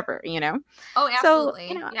or whatever, you know? Oh, absolutely.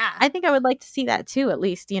 So, you know, yeah. I think I would like to see that too, at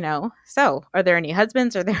least, you know. So, are there any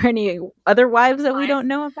husbands? Are there any other wives that we don't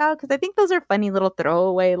know about? Because I think those are funny little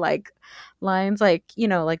throwaway, like, lines, like, you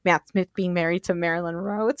know, like Matt Smith being married to Marilyn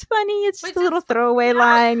Monroe. It's funny. It's just a little throwaway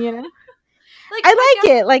line, you know. Like, I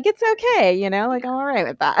like it. Like, it's okay, you know. Like, I'm all right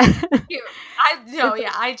with that.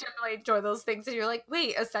 I generally enjoy those things. And you're like,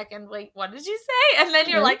 wait a second, wait, what did you say? And then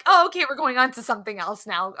you're like, oh, okay, we're going on to something else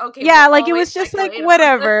now. Okay. Yeah, like it was just like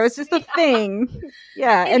whatever. It was just a thing.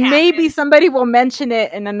 Yeah. And maybe somebody will mention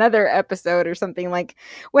it in another episode or something. Like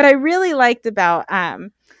what I really liked about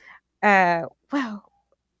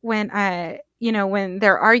when you know, when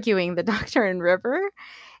they're arguing, the Doctor and River,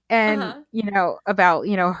 and you know, about,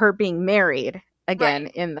 you know, her being married again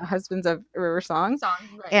in the Husbands of River Song.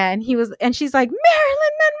 And she's like,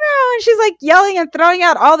 Marilyn Monroe, and she's like yelling and throwing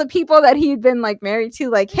out all the people that he'd been like married to,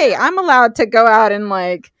 like, hey, I'm allowed to go out and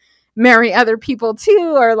like marry other people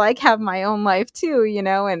too, or like have my own life too, you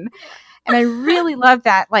know. And I really love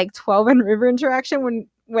that like 12 and River interaction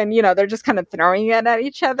when you know they're just kind of throwing it at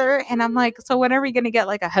each other, and I'm like, so when are we gonna get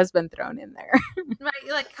like a husband thrown in there? Right,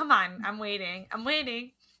 you're like, come on, I'm waiting.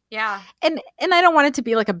 Yeah. And I don't want it to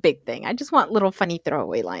be like a big thing. I just want little funny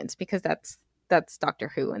throwaway lines because that's Doctor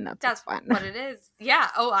Who, and that's fun. What it is. Yeah.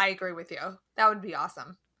 Oh, I agree with you. That would be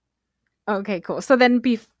awesome. Okay, cool. So then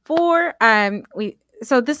before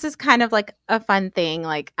so this is kind of like a fun thing.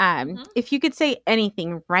 Like if you could say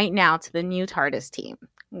anything right now to the new TARDIS team,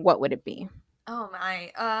 what would it be? Oh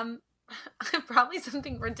my. Probably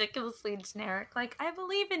something ridiculously generic, like I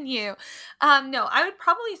believe in you. No, I would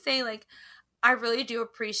probably say like I really do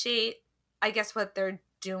appreciate, I guess, what they're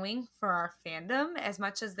doing for our fandom. As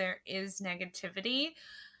much as there is negativity,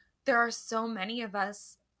 there are so many of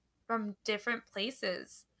us from different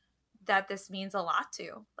places that this means a lot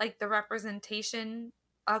to. Like the representation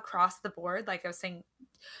across the board, like I was saying,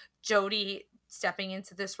 Jodie stepping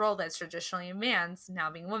into this role that's traditionally a man's,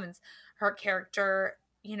 now being a woman's. Her character,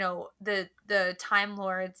 you know, the Time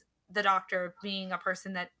Lords, the Doctor being a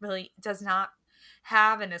person that really does not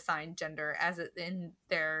have an assigned gender as in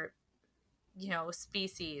their, you know,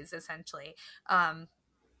 species, essentially.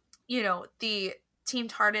 You know, the Team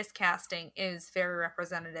TARDIS casting is very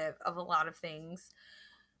representative of a lot of things.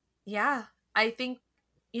 Yeah, I think,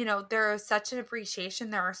 you know, there is such an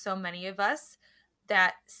appreciation. There are so many of us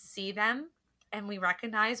that see them and we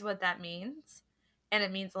recognize what that means. And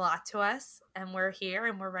it means a lot to us. And we're here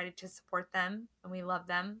and we're ready to support them and we love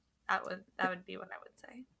them. That would be what I would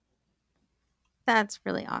say. That's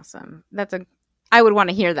really awesome. I would want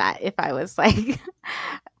to hear that if I was like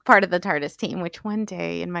part of the TARDIS team, which one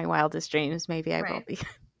day in my wildest dreams, maybe I will be.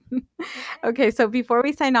 Okay, so before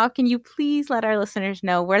we sign off, can you please let our listeners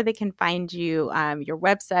know where they can find you, your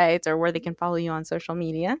websites, or where they can follow you on social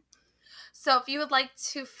media? So if you would like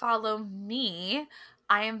to follow me,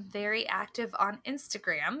 I am very active on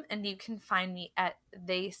Instagram, and you can find me at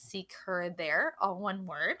They Seek Her There, all one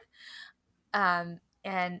word, and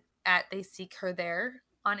at They Seek Her There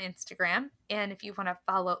on Instagram. And if you want to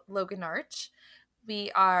follow Logan Arch,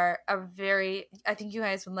 we are I think you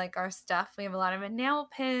guys would like our stuff. We have a lot of enamel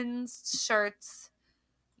pins, shirts,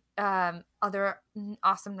 other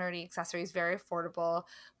awesome nerdy accessories, very affordable.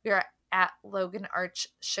 We are at Logan Arch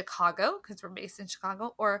Chicago because we're based in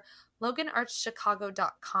Chicago, or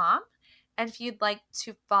loganarchchicago.com. And if you'd like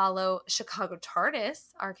to follow Chicago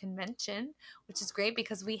TARDIS, our convention, which is great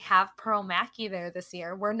because we have Pearl Mackie there this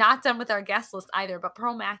year. We're not done with our guest list either, but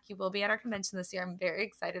Pearl Mackie will be at our convention this year. I'm very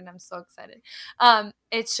excited. I'm so excited.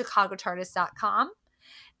 It's chicagotardis.com.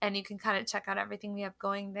 And you can kind of check out everything we have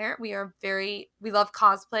going there. We love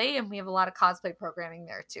cosplay, and we have a lot of cosplay programming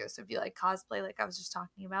there too. So if you like cosplay, like I was just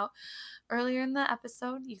talking about earlier in the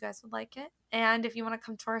episode, you guys would like it. And if you want to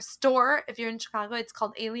come to our store, if you're in Chicago, it's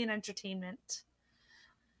called Alien Entertainment.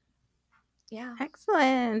 Yeah.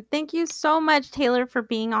 Excellent. Thank you so much, Taylor, for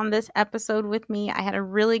being on this episode with me. I had a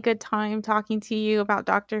really good time talking to you about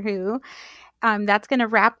Doctor Who. That's going to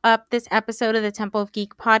wrap up this episode of the Temple of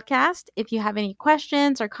Geek podcast. If you have any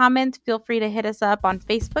questions or comments, feel free to hit us up on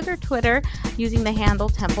Facebook or Twitter using the handle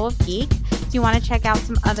Temple of Geek. If you want to check out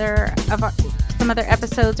some other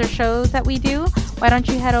episodes or shows that we do, why don't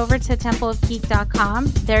you head over to templeofgeek.com.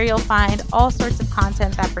 There you'll find all sorts of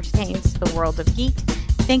content that pertains to the world of geek.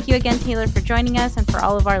 Thank you again, Taylor, for joining us, and for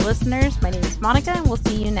all of our listeners, my name is Monica, and we'll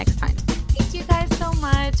see you next time. Thank you guys so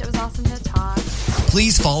much. It was awesome to talk.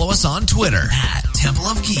 Please follow us on Twitter at Temple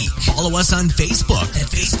of Geek. Follow us on Facebook at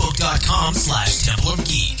facebook.com/Temple of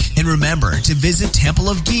Geek. And remember to visit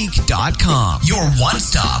templeofgeek.com, your one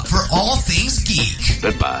stop for all things geek.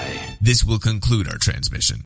 Goodbye. This will conclude our transmission.